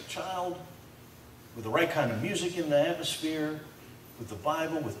raise a child with the right kind of music in the atmosphere, with the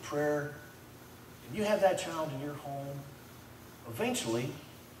Bible, with prayer, and you have that child in your home, eventually,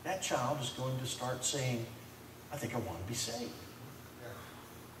 that child is going to start saying, I think I want to be saved.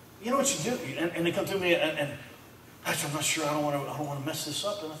 You know what you do? And they come to me and gosh, I'm not sure, I don't want to mess this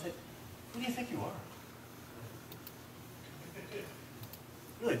up. And I think, who do you think you are?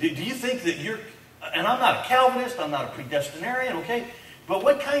 Really, do you think that you're, and I'm not a Calvinist, I'm not a predestinarian, okay? But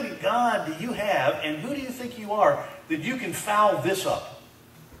what kind of God do you have, and who do you think you are, that you can foul this up?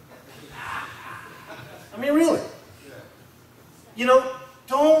 I mean, really. You know,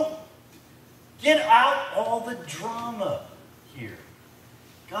 don't get out all the drama here.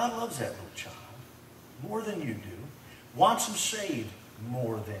 God loves that little child more than you do, wants them saved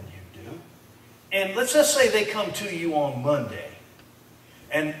more than you do. And let's just say they come to you on Monday,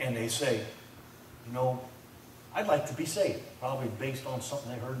 and they say, you know, I'd like to be saved. Probably based on something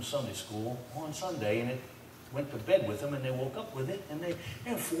they heard in Sunday school on Sunday, and it went to bed with them, and they woke up with it, and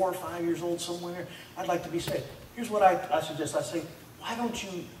they're 4 or 5 years old somewhere. I'd like to be saved. Here's what I suggest. I say, why don't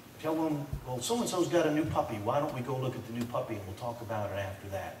you tell them, well, so-and-so's got a new puppy. Why don't we go look at the new puppy, and we'll talk about it after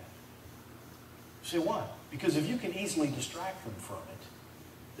that? You say, why? Because if you can easily distract them from it,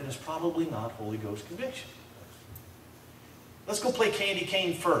 then it's probably not Holy Ghost conviction. Let's go play candy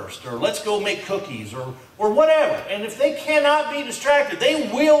cane first, or let's go make cookies, or whatever. And if they cannot be distracted, they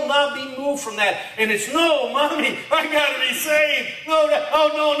will not be moved from that. And it's, no, Mommy, I got to be saved. No, I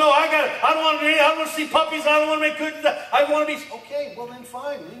don't want to see puppies. I don't want to make cookies. I want to be, okay, well then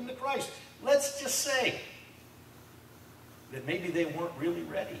fine, lead them to Christ. Let's just say that maybe they weren't really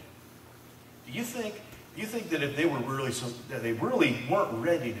ready. Do you think that if they were really weren't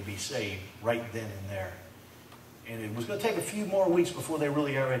ready to be saved right then and there, and it was going to take a few more weeks before they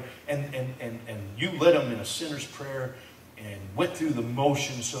really are ready, and you led them in a sinner's prayer and went through the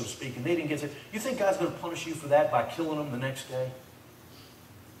motions, so to speak, and they didn't get saved, you think God's going to punish you for that by killing them the next day?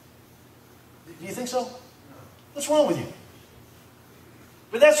 Do you think so? What's wrong with you?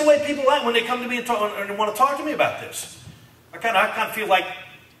 But that's the way people act when they come to me and want to talk to me about this. I kind of feel like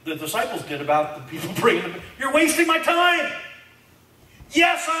the disciples did about the people bringing them. You're wasting my time.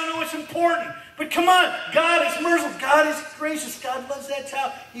 Yes, I know it's important, but come on. God is merciful. God is gracious. God loves that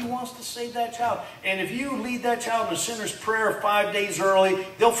child. He wants to save that child. And if you lead that child in a sinner's prayer 5 days early,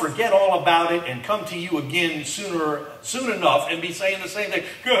 they'll forget all about it and come to you again soon enough and be saying the same thing.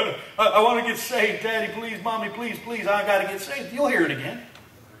 Good. I want to get saved. Daddy, please. Mommy, please, please. I got to get saved. You'll hear it again.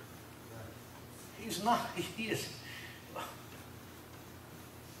 He's not. He is.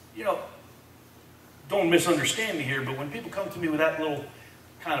 You know, don't misunderstand me here, but when people come to me with that little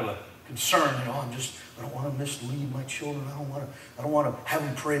kind of a concern, you know, I don't want to mislead my children. I don't want to have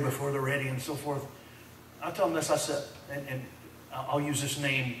them pray before they're ready and so forth. I tell them this. I said, and I'll use this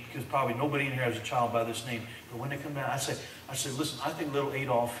name because probably nobody in here has a child by this name. But when they come down, I say, listen, I think little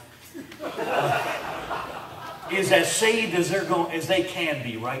Adolph is as saved as they can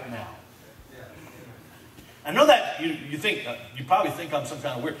be right now. I know that you probably think I'm some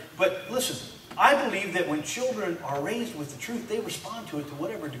kind of weird, but listen, I believe that when children are raised with the truth, they respond to it to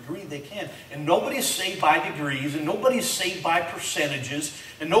whatever degree they can. And nobody's saved by degrees, and nobody's saved by percentages,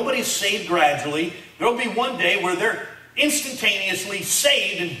 and nobody's saved gradually. There'll be one day where they're instantaneously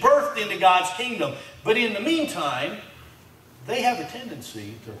saved and birthed into God's kingdom. But in the meantime, they have a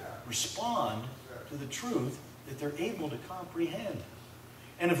tendency to respond to the truth that they're able to comprehend.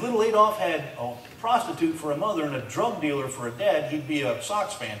 And if little Adolph had a prostitute for a mother and a drug dealer for a dad, he'd be a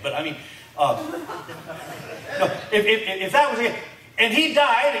Sox fan. But I mean, no, if that was it, and he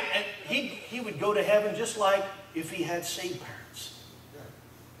died, and he would go to heaven just like if he had saved parents.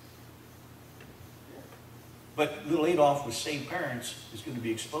 But little Adolph with saved parents is going to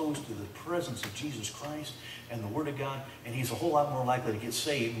be exposed to the presence of Jesus Christ and the Word of God, and he's a whole lot more likely to get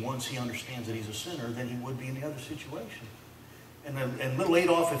saved once he understands that he's a sinner than he would be in the other situation. And little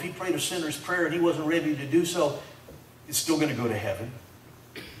Adolph, if he prayed a sinner's prayer and he wasn't ready to do so, is still going to go to heaven.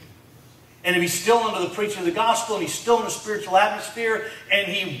 And if he's still under the preaching of the gospel and he's still in a spiritual atmosphere and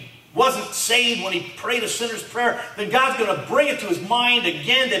he wasn't saved when he prayed a sinner's prayer, then God's going to bring it to his mind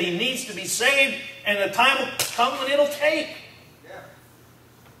again that he needs to be saved, and the time will come when it'll take.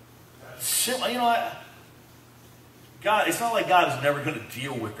 You know, God, it's not like God is never going to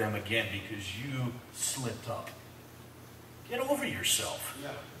deal with them again because you slipped up. Get over yourself.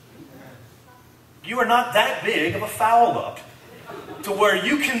 You are not that big of a foul up to where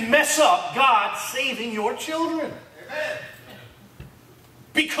you can mess up God saving your children. Amen.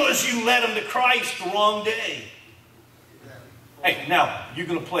 Because you led them to Christ the wrong day. Hey, now, you're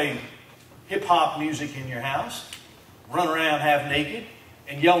going to play hip-hop music in your house, run around half naked,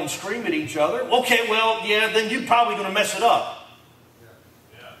 and yell and scream at each other. Okay, well, yeah, then you're probably going to mess it up.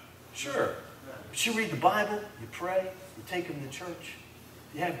 Sure. But you read the Bible, you pray, you take them to church,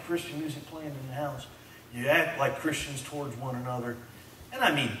 you have Christian music playing in the house, you act like Christians towards one another. And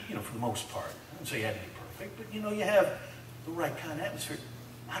I mean, you know, for the most part. I don't say you have to be perfect, but you know, you have the right kind of atmosphere.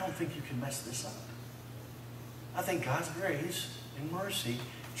 I don't think you can mess this up. I think God's grace and mercy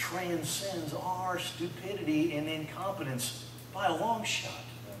transcends our stupidity and incompetence by a long shot.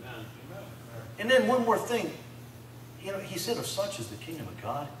 Amen. And then one more thing. You know, he said, of such is the kingdom of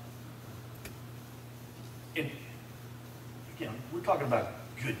God. And again, we're talking about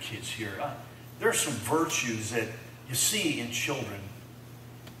good kids here. There are some virtues that you see in children.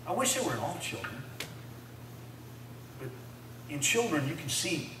 I wish they were in all children. But in children, you can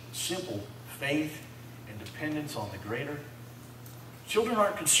see simple faith and dependence on the greater. Children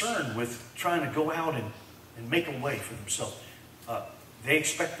aren't concerned with trying to go out and make a way for themselves. They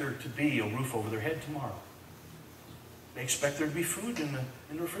expect there to be a roof over their head tomorrow. They expect there to be food in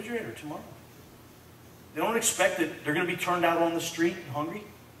the refrigerator tomorrow. They don't expect that they're going to be turned out on the street and hungry.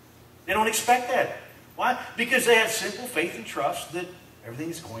 They don't expect that. Why? Because they have simple faith and trust that everything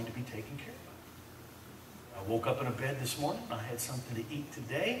is going to be taken care of. I woke up in a bed this morning. I had something to eat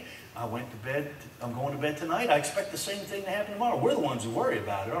today. I went to bed. I'm going to bed tonight. I expect the same thing to happen tomorrow. We're the ones who worry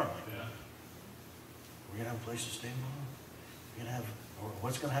about it, aren't we? Yeah. We're going to have a place to stay tomorrow. We're going to have, or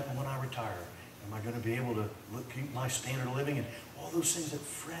what's going to happen when I retire? Am I going to be able to keep my standard of living? And all those things that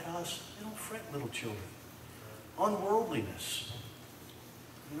fret us, they don't fret little children. Unworldliness.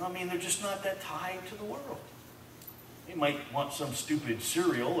 You know, I mean, they're just not that tied to the world. They might want some stupid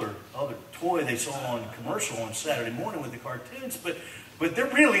cereal or other toy they saw on commercial on Saturday morning with the cartoons, but they're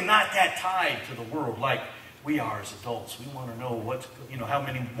really not that tied to the world like we are as adults. We want to know how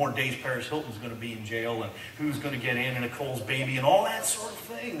many more days Paris Hilton's going to be in jail and who's going to get in and Nicole's baby and all that sort of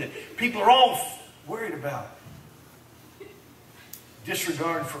thing that people are all worried about.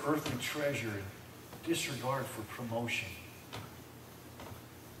 Disregard for earthly treasure and disregard for promotion.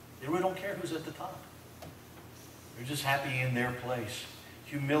 They really don't care who's at the top. They're just happy in their place.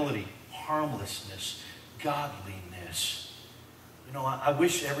 Humility, harmlessness, godliness. You know, I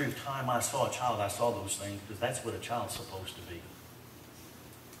wish every time I saw a child, I saw those things, because that's what a child's supposed to be.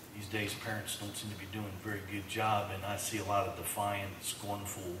 These days, parents don't seem to be doing a very good job, and I see a lot of defiant,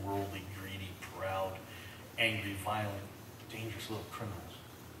 scornful, worldly, greedy, proud, angry, violent, dangerous little criminals.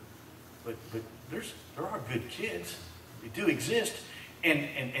 But there are good kids. They do exist.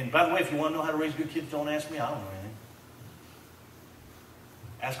 And by the way, if you want to know how to raise good kids, don't ask me. I don't know anything.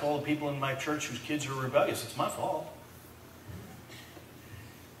 Ask all the people in my church whose kids are rebellious. It's my fault.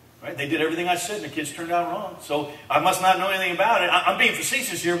 Right? They did everything I said, and the kids turned out wrong. So I must not know anything about it. I'm being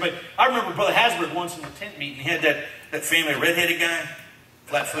facetious here, but I remember Brother Hasbrook once in the tent meeting. He had that family, redheaded guy,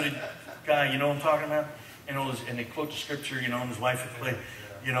 flat-footed guy. You know what I'm talking about? And they quote the scripture, and his wife would play,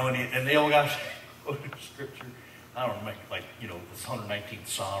 and they all got quoted the scripture. I don't know, like this 119th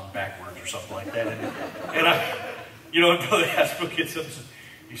Psalm backwards or something like that. And Brother Hasbrook gets up and says,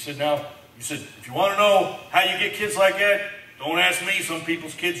 he said, if you want to know how you get kids like that, don't ask me. Some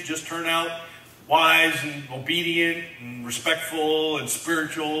people's kids just turn out wise and obedient and respectful and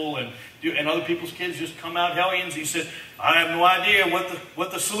spiritual, and other people's kids just come out hellions. He said, I have no idea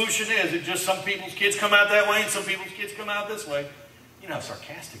what the solution is. It's just some people's kids come out that way and some people's kids come out this way. You know how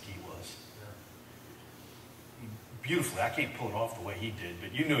sarcastic he was. Beautifully, I can't pull it off the way he did,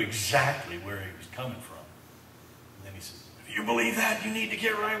 but you knew exactly where he was coming from. And then he said, if you believe that, you need to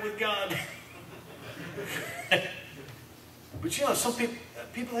get right with God. But some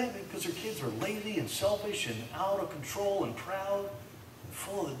people hate me because their kids are lazy and selfish and out of control and proud and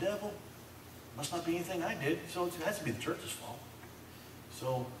full of the devil. Must not be anything I did, so it has to be the church's fault.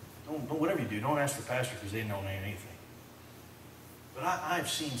 So don't whatever you do, don't ask the pastor because they don't know anything. But I've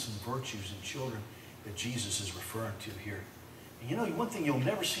seen some virtues in children that Jesus is referring to here. And one thing you'll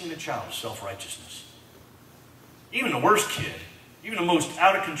never see in a child is self-righteousness. Even the worst kid, even the most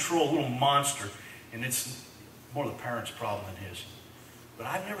out-of-control little monster, and it's more the parent's problem than his. But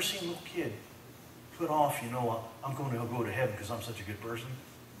I've never seen a little kid put off, I'm going to go to heaven because I'm such a good person.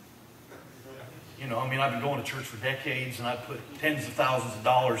 I've been going to church for decades, and I've put tens of thousands of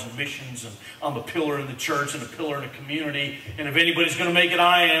dollars in missions, and I'm a pillar in the church and a pillar in the community, and if anybody's going to make it,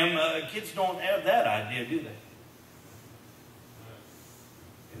 I am. Kids don't have that idea, do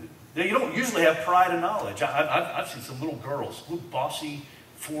they? You don't usually have pride and knowledge. I've seen some little girls, little bossy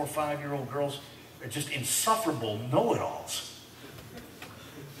 4- or 5-year-old girls, are just insufferable know-it-alls.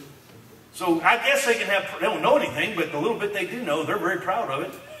 So I guess they don't know anything, but the little bit they do know, they're very proud of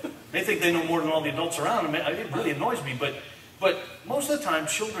it. They think they know more than all the adults around them. It really annoys me, but most of the time,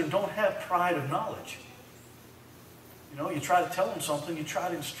 children don't have pride of knowledge. You try to tell them something, you try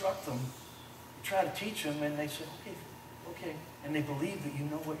to instruct them, you try to teach them, and they say, okay, and they believe that you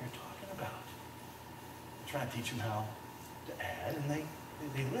know what you're talking about. You try to teach them how to add, and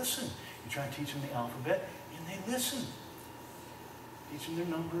they listen. You try to teach them the alphabet, and they listen. Teach them their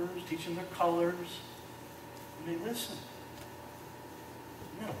numbers, teach them their colors, and they listen.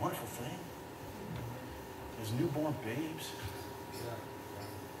 Isn't that a wonderful thing? as newborn babes,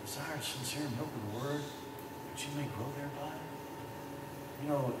 desire sincere milk of the word, that you may grow thereby. You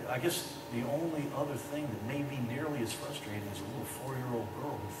know, I guess the only other thing that may be nearly as frustrating as a little 4-year-old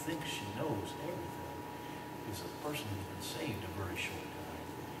girl who thinks she knows everything is a person who's been saved a very short time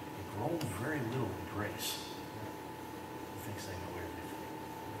and grown very little in grace who thinks they know everything.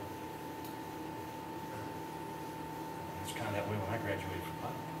 It's kind of that way when I graduated from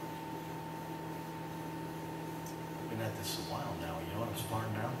Bible. I've been at this a while now, you know, I'm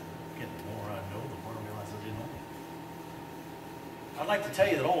starting out. Getting the more I know, the more I realize I didn't know it. I'd like to tell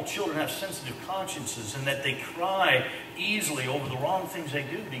you that all children have sensitive consciences and that they cry easily over the wrong things they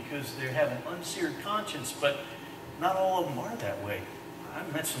do because they have an unseared conscience, but not all of them are that way.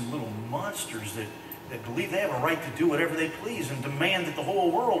 I've met some little monsters that believe they have a right to do whatever they please and demand that the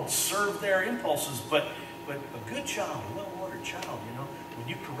whole world serve their impulses, but a good child, a well-ordered child, you know, when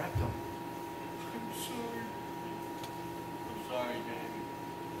you correct them, I'm sorry, Daddy.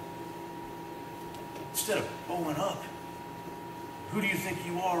 Instead of bowing up, who do you think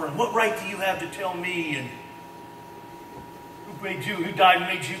you are, and what right do you have to tell me, and who made you, who died and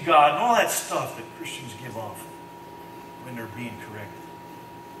made you God, and all that stuff that Christians give off when they're being corrected.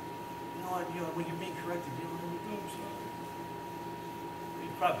 You know what, when you're being corrected, you don't know what to do, sorry.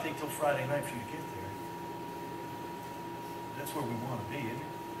 It'll probably take till Friday night for you to get there. That's where we want to be, isn't it?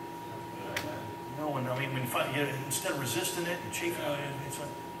 You know, when you find, instead of resisting it and chafing on it, it's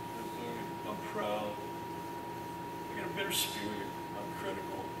like, I'm proud. I got a bitter spirit. I'm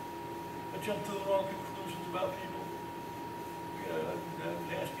critical. I jump to the wrong conclusions about people. I have a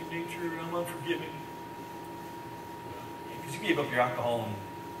nasty nature. I'm unforgiving. Because you gave up your alcohol and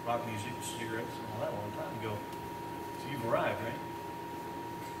rock music and cigarettes and all that a long time ago. So you've arrived, right?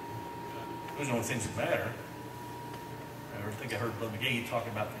 Those are the only things that matter. I think I heard Brother McGee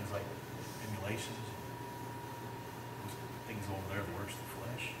talking about things like emulations. Things over there, the works of the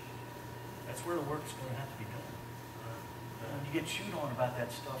flesh. That's where the work's going to have to be done. When you get chewed on about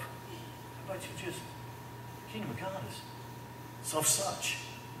that stuff, how about you just, the kingdom of God is of such.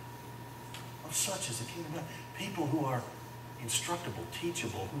 Of such is the kingdom of God. People who are instructable,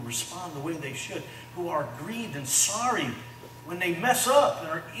 teachable, who respond the way they should, who are grieved and sorry when they mess up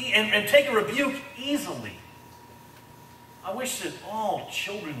and take a rebuke easily. I wish that all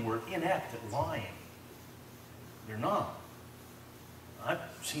children were inept at lying. They're not. I've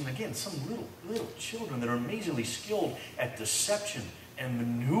seen, again, some little children that are amazingly skilled at deception and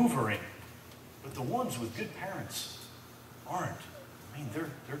maneuvering. But the ones with good parents aren't. I mean,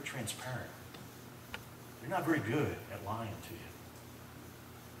 they're transparent. They're not very good at lying to you.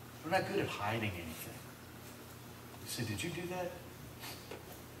 They're not good at hiding anything. You say, did you do that?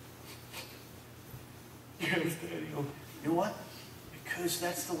 Yes, Daddy. You know what? Because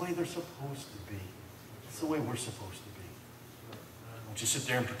that's the way they're supposed to be. That's the way we're supposed to be. Don't you sit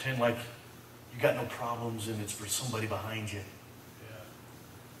there and pretend like you got no problems and it's for somebody behind you.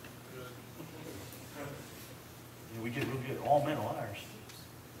 You know, we get real good. All men are liars.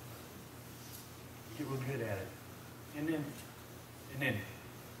 We get real good at it. And then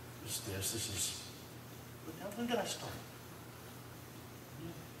this is. When did I start?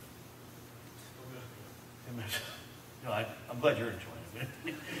 Amen. No, I'm glad you're enjoying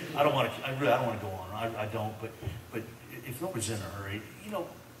it. I don't want to. I don't want to go on. I don't. But if nobody's in a hurry, you know,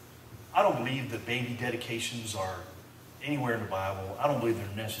 I don't believe that baby dedications are anywhere in the Bible. I don't believe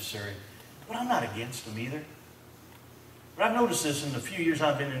they're necessary. But I'm not against them either. But I've noticed this in the few years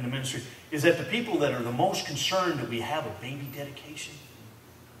I've been in the ministry, is that the people that are the most concerned that we have a baby dedication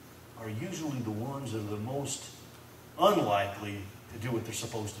are usually the ones that are the most unlikely to do what they're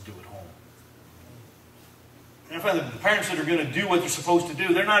supposed to do at home. And I find that the parents that are going to do what they're supposed to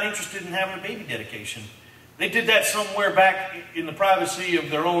do, they're not interested in having a baby dedication. They did that somewhere back in the privacy of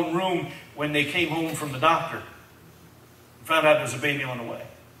their own room when they came home from the doctor and found out there was a baby on the way.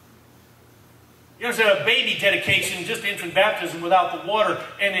 You understand, a baby dedication, just infant baptism without the water,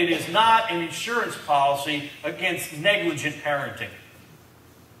 and it is not an insurance policy against negligent parenting.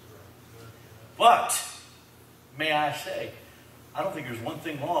 But, may I say, I don't think there's one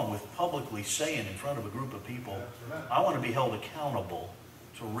thing wrong with publicly saying in front of a group of people, I want to be held accountable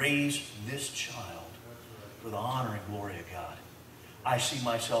to raise this child for the honor and glory of God. I see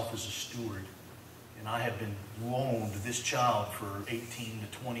myself as a steward, and I have been loaned this child for 18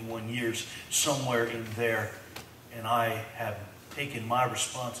 to 21 years, somewhere in there, and I have taken my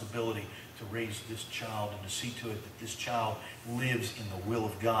responsibility to raise this child and to see to it that this child lives in the will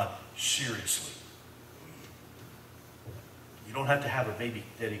of God seriously. You don't have to have a baby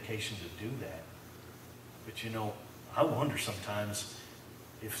dedication to do that. But you know, I wonder sometimes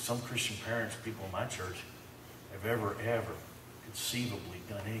if some Christian parents, people in my church, have ever conceivably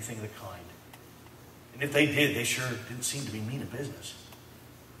done anything of the kind. And if they did, they sure didn't seem to be mean in business.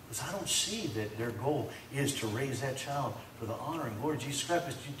 Because I don't see that their goal is to raise that child for the honor and glory of Jesus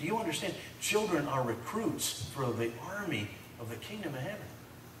Christ. Do you understand? Children are recruits for the army of the kingdom of heaven.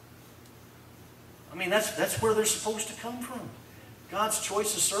 I mean, that's where they're supposed to come from. God's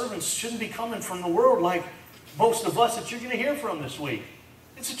choice of servants shouldn't be coming from the world like most of us that you're going to hear from this week.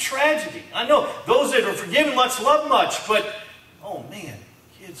 It's a tragedy. I know those that are forgiven much love much, but oh man,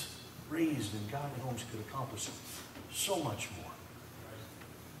 kids raised in godly homes could accomplish so much more.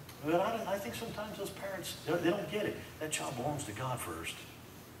 But I think sometimes those parents, they don't get it. That child belongs to God first.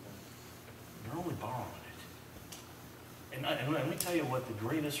 They're only borrowing it. And let me tell you what the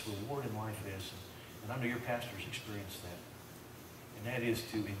greatest reward in life is. And I know your pastors experienced that. And that is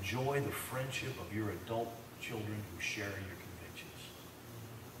to enjoy the friendship of your adult children who share your convictions.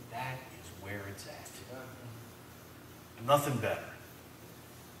 That is where it's at. Nothing better.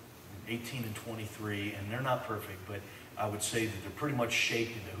 18 and 23, and they're not perfect, but I would say that they're pretty much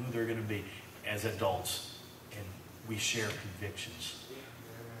shaped into who they're going to be as adults. And we share convictions.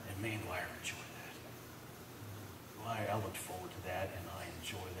 And man, do I enjoy that. Well, I looked forward to that, and I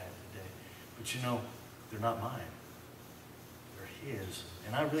enjoy that today. But you know, they're not mine. They're his.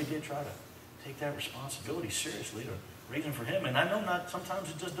 And I really did try to take that responsibility seriously to raise them for him. And I know sometimes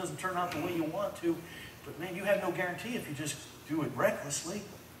it just doesn't turn out the way you want to, but man, you have no guarantee if you just do it recklessly.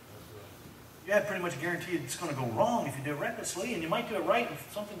 You have pretty much guaranteed it's going to go wrong if you do it recklessly, and you might do it right and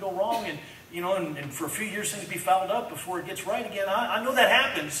something go wrong, and you know, and for a few years things be fouled up before it gets right again. I know that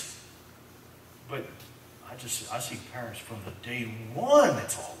happens, but I see parents from the day one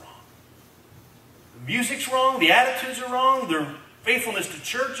that's all wrong. The music's wrong, the attitudes are wrong, their faithfulness to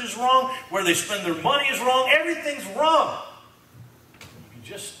church is wrong, where they spend their money is wrong, everything's wrong. You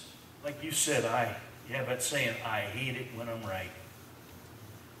just, like you said, you have that saying, I hate it when I'm right.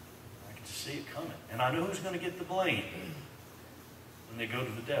 I can see it coming. And I know who's going to get the blame when they go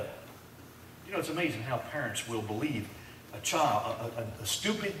to the devil. You know, it's amazing how parents will believe a child, a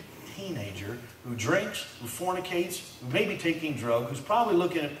stupid teenager who drinks, who fornicates, who may be taking drugs, who's probably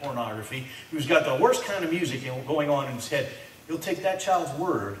looking at pornography, who's got the worst kind of music going on in his head. He'll take that child's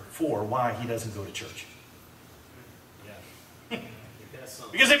word for why he doesn't go to church. Yeah.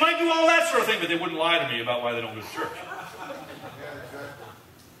 Because they might do all that sort of thing, but they wouldn't lie to me about why they don't go to church.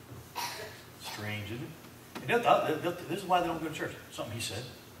 Strange, isn't it? This is why they don't go to church. Something he said.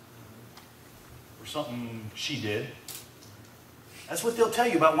 Or something she did. That's what they'll tell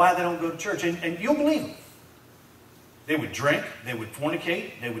you about why they don't go to church. And you'll believe them. They would drink, they would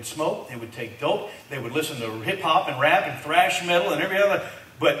fornicate, they would smoke, they would take dope, they would listen to hip-hop and rap and thrash metal and every other,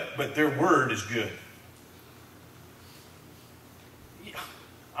 but their word is good. You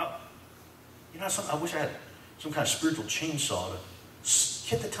know, I wish I had some kind of spiritual chainsaw to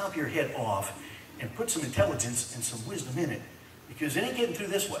hit the top of your head off and put some intelligence and some wisdom in it, because it ain't getting through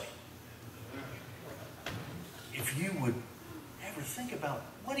this way. If you would ever think about,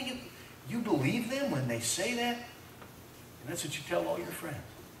 what do you believe them when they say that? And that's what you tell all your friends.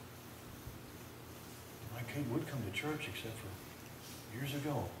 My kid would come to church, except for years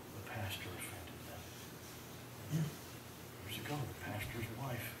ago, the pastor offended them. Years ago, the pastor's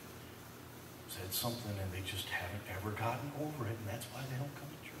wife said something, and they just haven't ever gotten over it, and that's why they don't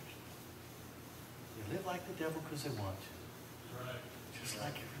come to church. They live like the devil because they want to. Right. Just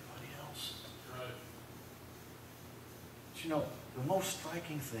like everybody else. Right. But you know, the most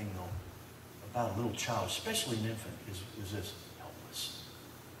striking thing, though, about a little child, especially an infant, is this: helpless.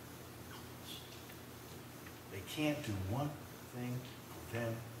 Helpless. They can't do one thing for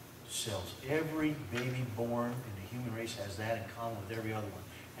themselves. Every baby born in the human race has that in common with every other one.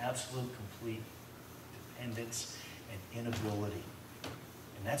 Absolute, complete dependence and inability.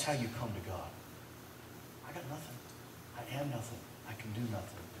 And that's how you come to God. I got nothing. I am nothing. I can do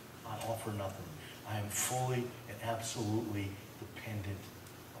nothing. I offer nothing. I am fully and absolutely dependent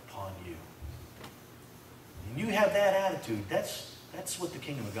upon you. And you have that attitude. That's what the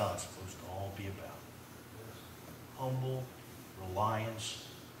kingdom of God is supposed to all be about. Humble reliance,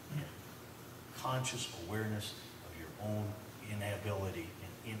 conscious awareness of your own inability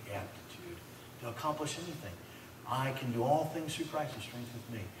and inaptitude to accomplish anything. I can do all things through Christ who strengthens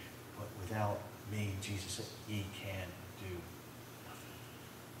me, but without me, Jesus said, he can do nothing.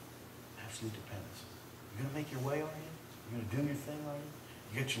 Absolute dependence. You're going to make your way, are you? You're going to do your thing, are you?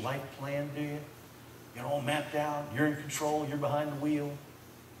 You got your life planned, do you? You got it all mapped out. You're in control. You're behind the wheel.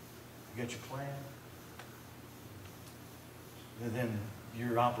 You got your plan. And then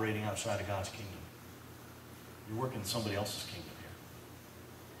you're operating outside of God's kingdom. You're working in somebody else's kingdom here.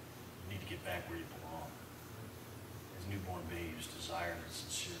 You need to get back where you belong. newborn babes desire the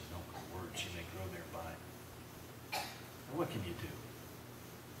sincere milk of the word, you may grow thereby. And what can you do?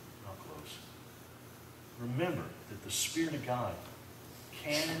 Not close. Remember that the Spirit of God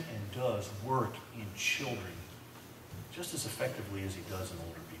can and does work in children just as effectively as he does in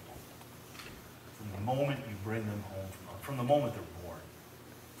older people. From the moment you bring them home, from the moment they're born,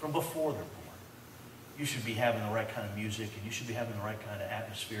 from before they're born, you should be having the right kind of music, and you should be having the right kind of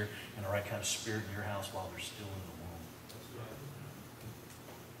atmosphere and the right kind of spirit in your house while they're still in the womb.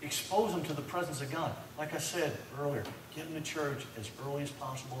 Expose them to the presence of God. Like I said earlier, get them to church as early as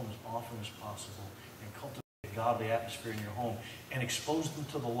possible and as often as possible, and cultivate a godly atmosphere in your home, and expose them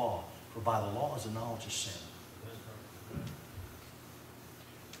to the law. For by the law is the knowledge of sin.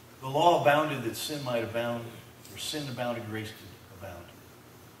 The law abounded that sin might abound, or sin abounded, grace to abound.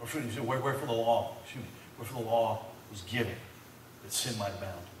 Or wherefore the law, wherefore the law was given, that sin might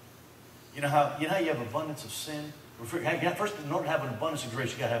abound. You know how you have abundance of sin? First, in order to have an abundance of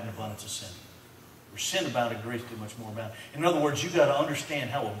grace, you got to have an abundance of sin. Where sin abounded, grace did much more abound. In other words, you got to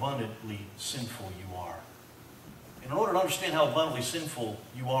understand how abundantly sinful you are. And in order to understand how abundantly sinful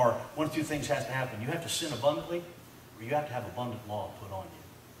you are, one of two things has to happen. You have to sin abundantly, or you have to have abundant law put on you.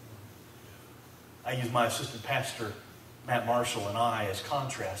 I use my assistant pastor, Matt Marshall, and I as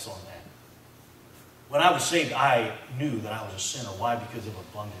contrasts on that. When I was saved, I knew that I was a sinner. Why? Because of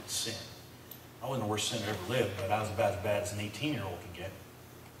abundant sin. I wasn't the worst sinner ever lived, but I was about as bad as an 18-year-old can get.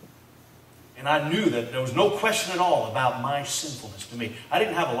 And I knew that there was no question at all about my sinfulness to me. I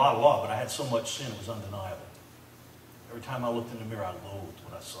didn't have a lot of law, but I had so much sin it was undeniable. Every time I looked in the mirror, I loathed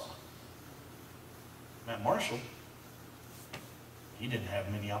what I saw. Matt Marshall, he didn't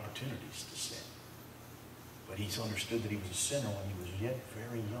have many opportunities to sin. But he understood that he was a sinner when he was yet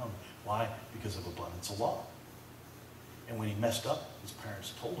very young. Why? Because of abundance of law. And when he messed up, his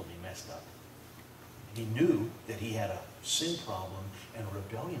parents told him he messed up. And he knew that he had a sin problem and a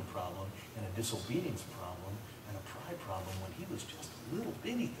rebellion problem and a disobedience problem and a pride problem when he was just a little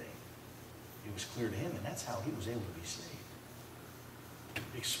bitty thing. It was clear to him, and that's how he was able to be saved.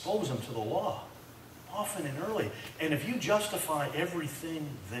 Expose them to the law, often and early. And if you justify everything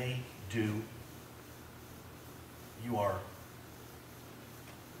they do, you are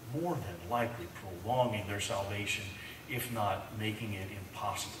more than likely prolonging their salvation, if not making it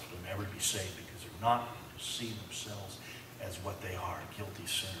impossible for them ever to be saved, because they're not going to see themselves as what they are, guilty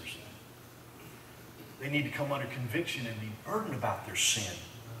sinners. They need to come under conviction and be burdened about their sin.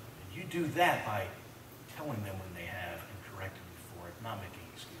 And you do that by telling them when they have and correcting them for it, not making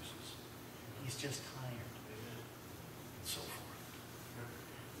excuses. He's just tired. And so forth.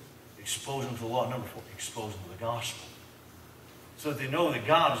 Expose them to the law. Number 4, expose them to the gospel. So that they know that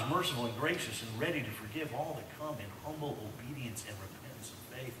God is merciful and gracious and ready to forgive all that come in humble obedience and repentance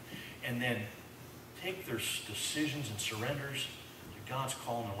and faith. And then take their decisions and surrenders to God's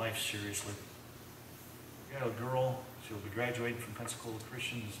call in their life seriously. We got a girl, she'll be graduating from Pensacola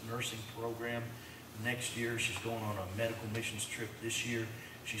Christian's nursing program next year. She's going on a medical missions trip this year.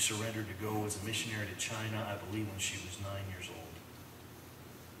 She surrendered to go as a missionary to China, I believe, when she was 9 years old.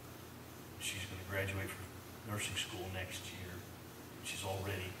 She's going to graduate from nursing school next year. She's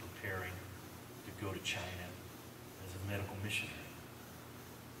already preparing to go to China as a medical missionary.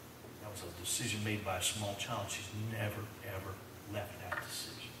 That was a decision made by a small child. She's never, ever left that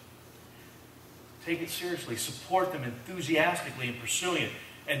decision. Take it seriously. Support them enthusiastically in pursuing it.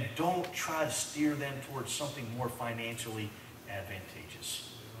 And don't try to steer them towards something more financially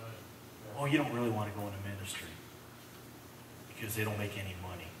advantageous. Oh, you don't really want to go into ministry because they don't make any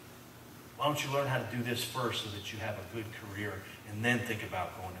money. Why don't you learn how to do this first so that you have a good career and then think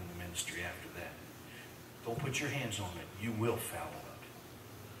about going into ministry after that? Don't put your hands on it. You will foul it up.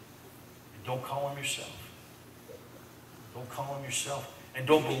 And don't call them yourself. Don't call them yourself. And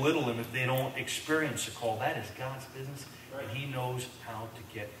don't belittle them if they don't experience a call. That is God's business, and He knows how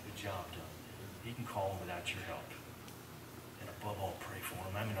to get the job done. He can call them without your help. And above all, pray for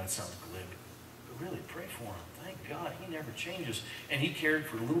them. I mean, that sounds glib, but really pray for them. Thank God He never changes. And He cared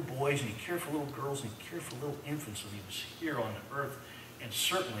for little boys, and He cared for little girls, and He cared for little infants when He was here on the earth. And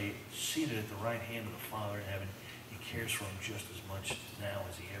certainly, seated at the right hand of the Father in heaven, He cares for them just as much now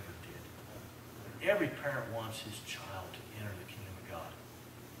as He ever did. Every parent wants his child to enter the kingdom of God.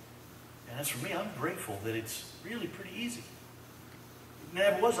 And as for me, I'm grateful that it's really pretty easy. It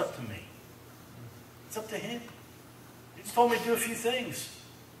never was up to me. It's up to Him. He just told me to do a few things.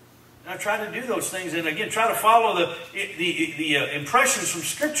 And I try to do those things. And again, try to follow the impressions from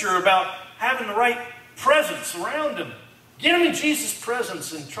Scripture about having the right presence around Him. Get Him in Jesus'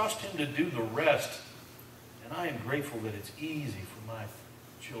 presence and trust Him to do the rest. And I am grateful that it's easy for my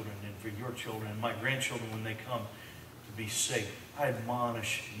children and for your children and my grandchildren when they come to to be safe. I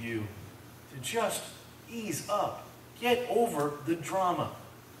admonish you to just ease up. Get over the drama.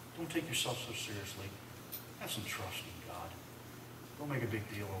 Don't take yourself so seriously. Have some trust in God. Don't make a big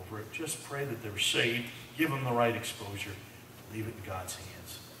deal over it. Just pray that they're saved. Give them the right exposure. Leave it in God's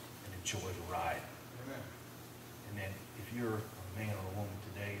hands and enjoy the ride. Amen. And then if you're a man or a woman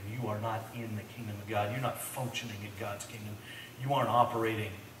today and you are not in the kingdom of God, you're not functioning in God's kingdom, you aren't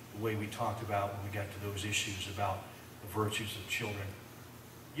operating the way we talked about when we got to those issues about the virtues of children,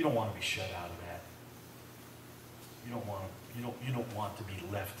 you don't want to be shut out of that. You don't want to be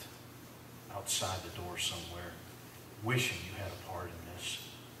left outside the door somewhere, wishing you had a part in this.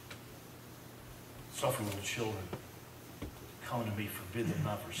 Suffer little children, come to me, forbid them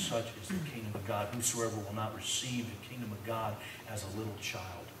not, for such is the kingdom of God. Whosoever will not receive the kingdom of God as a little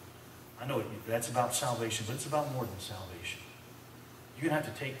child. I know that's about salvation, but it's about more than salvation. You're going to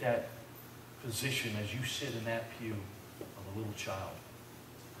have to take that position as you sit in that pew of a little child.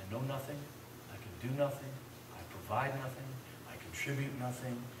 I know nothing. I can do nothing. I provide nothing. I contribute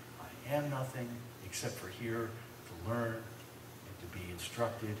nothing. I am nothing except for here to learn and to be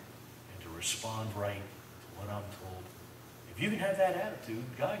instructed and to respond right to what I'm told. If you can have that attitude,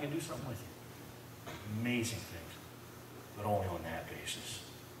 God can do something with you. Amazing things, but only on that basis.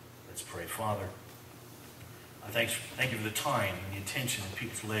 Let's pray. Father, I thank you for the time and the attention that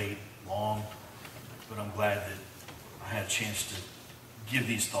people's laid long, but I'm glad that I had a chance to give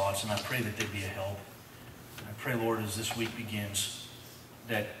these thoughts, and I pray that they be a help. And I pray, Lord, as this week begins,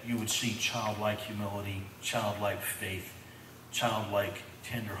 that you would see childlike humility, childlike faith, childlike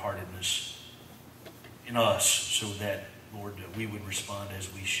tenderheartedness in us, so that, Lord, we would respond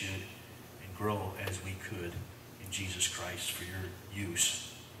as we should and grow as we could in Jesus Christ for your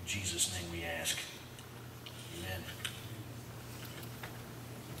use. In Jesus' name we ask. Amen.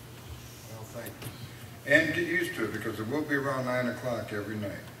 Well, thank you. And get used to it, because it will be around 9 o'clock every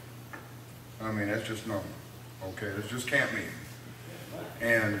night. I mean, that's just normal. Okay, that's just camp meeting.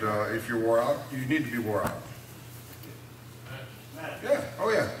 And if you're wore out, you need to be wore out. Yeah, oh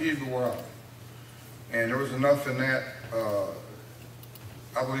yeah, you need to be wore out. And there was enough in that,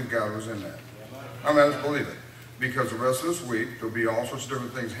 I believe God was in that. I mean, I just believe it. Because the rest of this week, there'll be all sorts of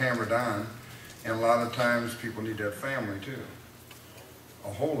different things hammered on, and a lot of times people need that family too. A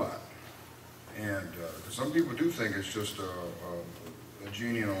whole lot. And some people do think it's just a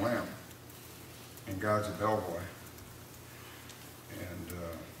genie in a lamp, and God's a bellboy. And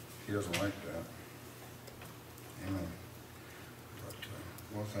he doesn't like that. Amen. But,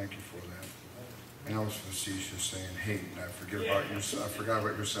 well, thank you for that. And I was facetious saying hate, and I forgot about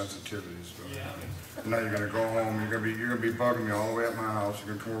your sensitivities. But now you're going to go home. You're going to be bugging me all the way at my house.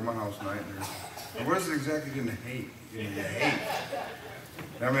 You're going to come over to my house tonight. And what is it exactly you're going to hate? You're going to hate.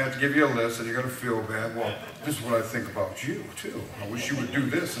 And I'm going to have to give you a list, and you're going to feel bad. Well, this is what I think about you too. I wish you would do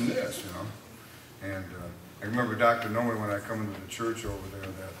this and this, you know. And I remember Dr. Noe when I come into the church over there.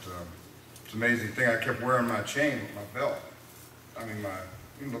 That it's an amazing thing. I kept wearing my chain with my belt. I mean,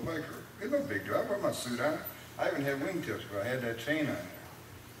 you look like her. It's no big deal. I wear my suit on. I even had wingtips, but I had that chain on there.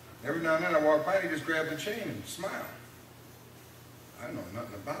 Every now and then I walk by and he just grabbed the chain and smile. I know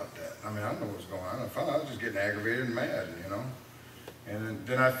nothing about that. I mean, I don't know what's going on. I was just getting aggravated and mad, you know. And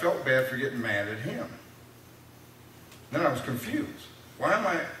then I felt bad for getting mad at him. Then I was confused. Why am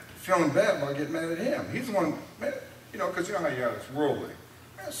I feeling bad about getting mad at him? He's the one, you know, because you know how you are, it's worldly.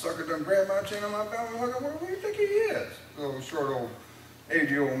 That sucker done grabbed my chain on my belt. I'm like, where do you think he is? Little short old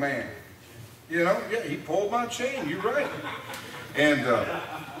 80-year-old man. You know, yeah, he pulled my chain, you're right. And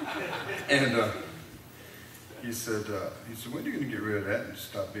he said, when are you going to get rid of that and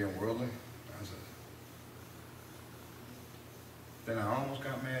stop being worldly? I said, then I almost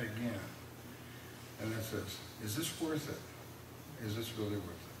got mad again. And I said, is this worth it? Is this really worth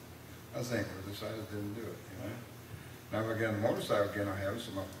it? I was thinking, I just didn't do it, you know. Now if I get on the motorcycle again, I have it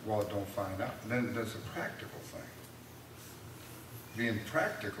so my wallet don't find out. And then there's a practical thing. Being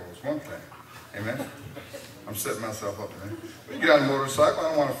practical is one thing. Amen? I'm setting myself up, man. When you get on a motorcycle, I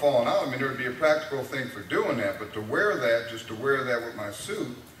don't want to fall out. I mean, there would be a practical thing for doing that, but to wear that, just to wear that with my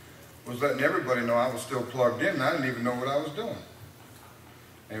suit, was letting everybody know I was still plugged in, and I didn't even know what I was doing.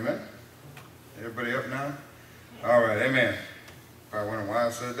 Amen? Everybody up now? All right, amen. Probably wondering why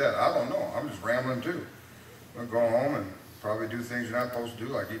I said that. I don't know. I'm just rambling too. I'm going to go home and probably do things you're not supposed to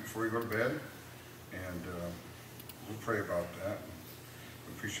do, like eat before you go to bed. And we'll pray about that.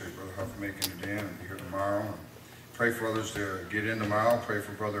 We appreciate Brother Huff making it in and be here tomorrow. And pray for others to get in tomorrow. Pray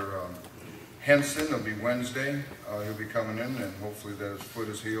for Brother Henson. It'll be Wednesday. He'll be coming in, and hopefully that his foot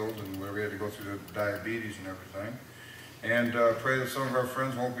is healed and where we had to go through the diabetes and everything. And pray that some of our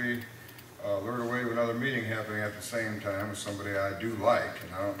friends won't be lured away to another meeting happening at the same time with somebody I do like,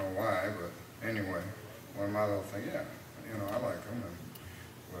 and I don't know why, but anyway, one of my little things, yeah, you know, I like them.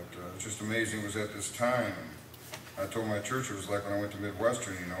 But it's just amazing it was at this time. I told my church it was like when I went to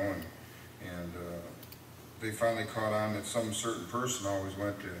Midwestern, you know, and they finally caught on that some certain person always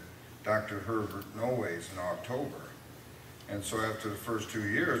went to Dr. Herbert Noways in October. And so after the first 2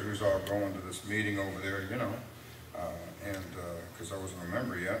 years, we was all going to this meeting over there, you know, and because I wasn't a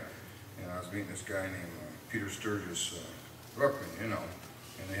member yet, and I was meeting this guy named Peter Sturgis Ruckman, you know,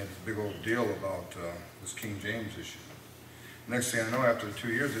 and they had this big old deal about this King James issue. Next thing I know, after the 2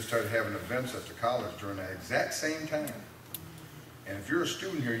 years, they started having events at the college during that exact same time. And if you're a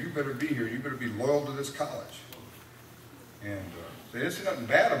student here, you better be here. You better be loyal to this college. And they didn't say nothing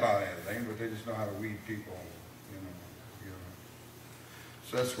bad about anything, but they just know how to weed people, you know.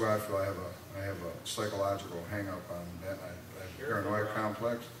 So that's why I feel I have a psychological hang-up on that paranoia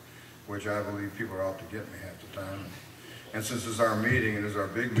complex, which I believe people are out to get me half the time. And since this is our meeting, and this is our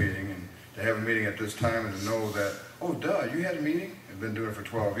big meeting, and to have a meeting at this time and to know that, oh, duh, you had a meeting? I've been doing it for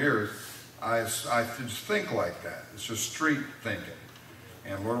 12 years. I just think like that. It's just street thinking.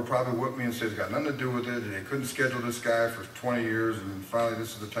 And the Lord will probably whip me and say it's got nothing to do with it. They couldn't schedule this guy for 20 years, and finally this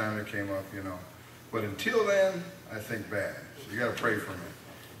is the time it came up, you know. But until then, I think bad. So you got to pray for me.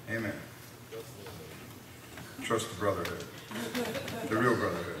 Amen. Trust the brotherhood. The real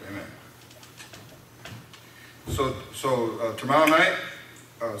brotherhood. Amen. So tomorrow night,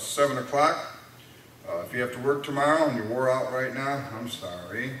 7 o'clock. If you have to work tomorrow and you're wore out right now, I'm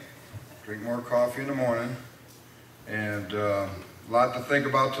sorry. Drink more coffee in the morning. And a lot to think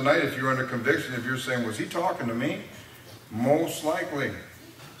about tonight. If you're under conviction, if you're saying, was he talking to me? Most likely.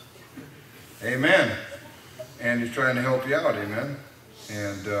 Amen. And he's trying to help you out. Amen.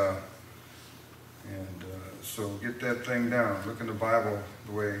 And so get that thing down. Look in the Bible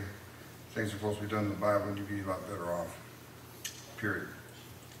the way things are supposed to be done in the Bible, and you'll be a lot better off. Period.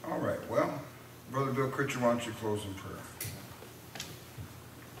 All right. Well, Brother Bill Critcher, why don't you close in prayer?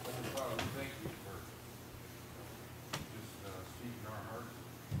 Father, we thank you for just speaking our hearts.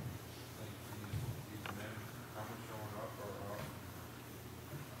 Thank you for these men coming, showing up, or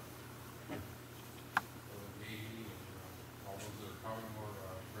Brother Davey, and all those that are coming, Lord,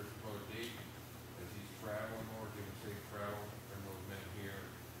 pray for Brother Davey as he's traveling, Lord, give him safe travel, bring those men here.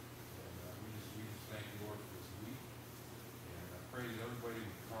 And we just thank you, Lord, for this week. And I pray that everybody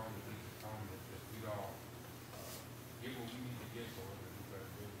would come, that needs to come, that we'd all get what we need to get, Lord, that we better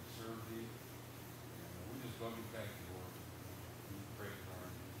be able to serve thee. And we just love you, thank you, Lord. We pray in our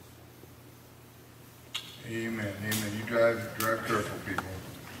name. Amen. Amen. You drive careful, people.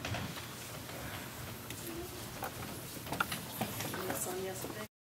 Yes, on yesterday.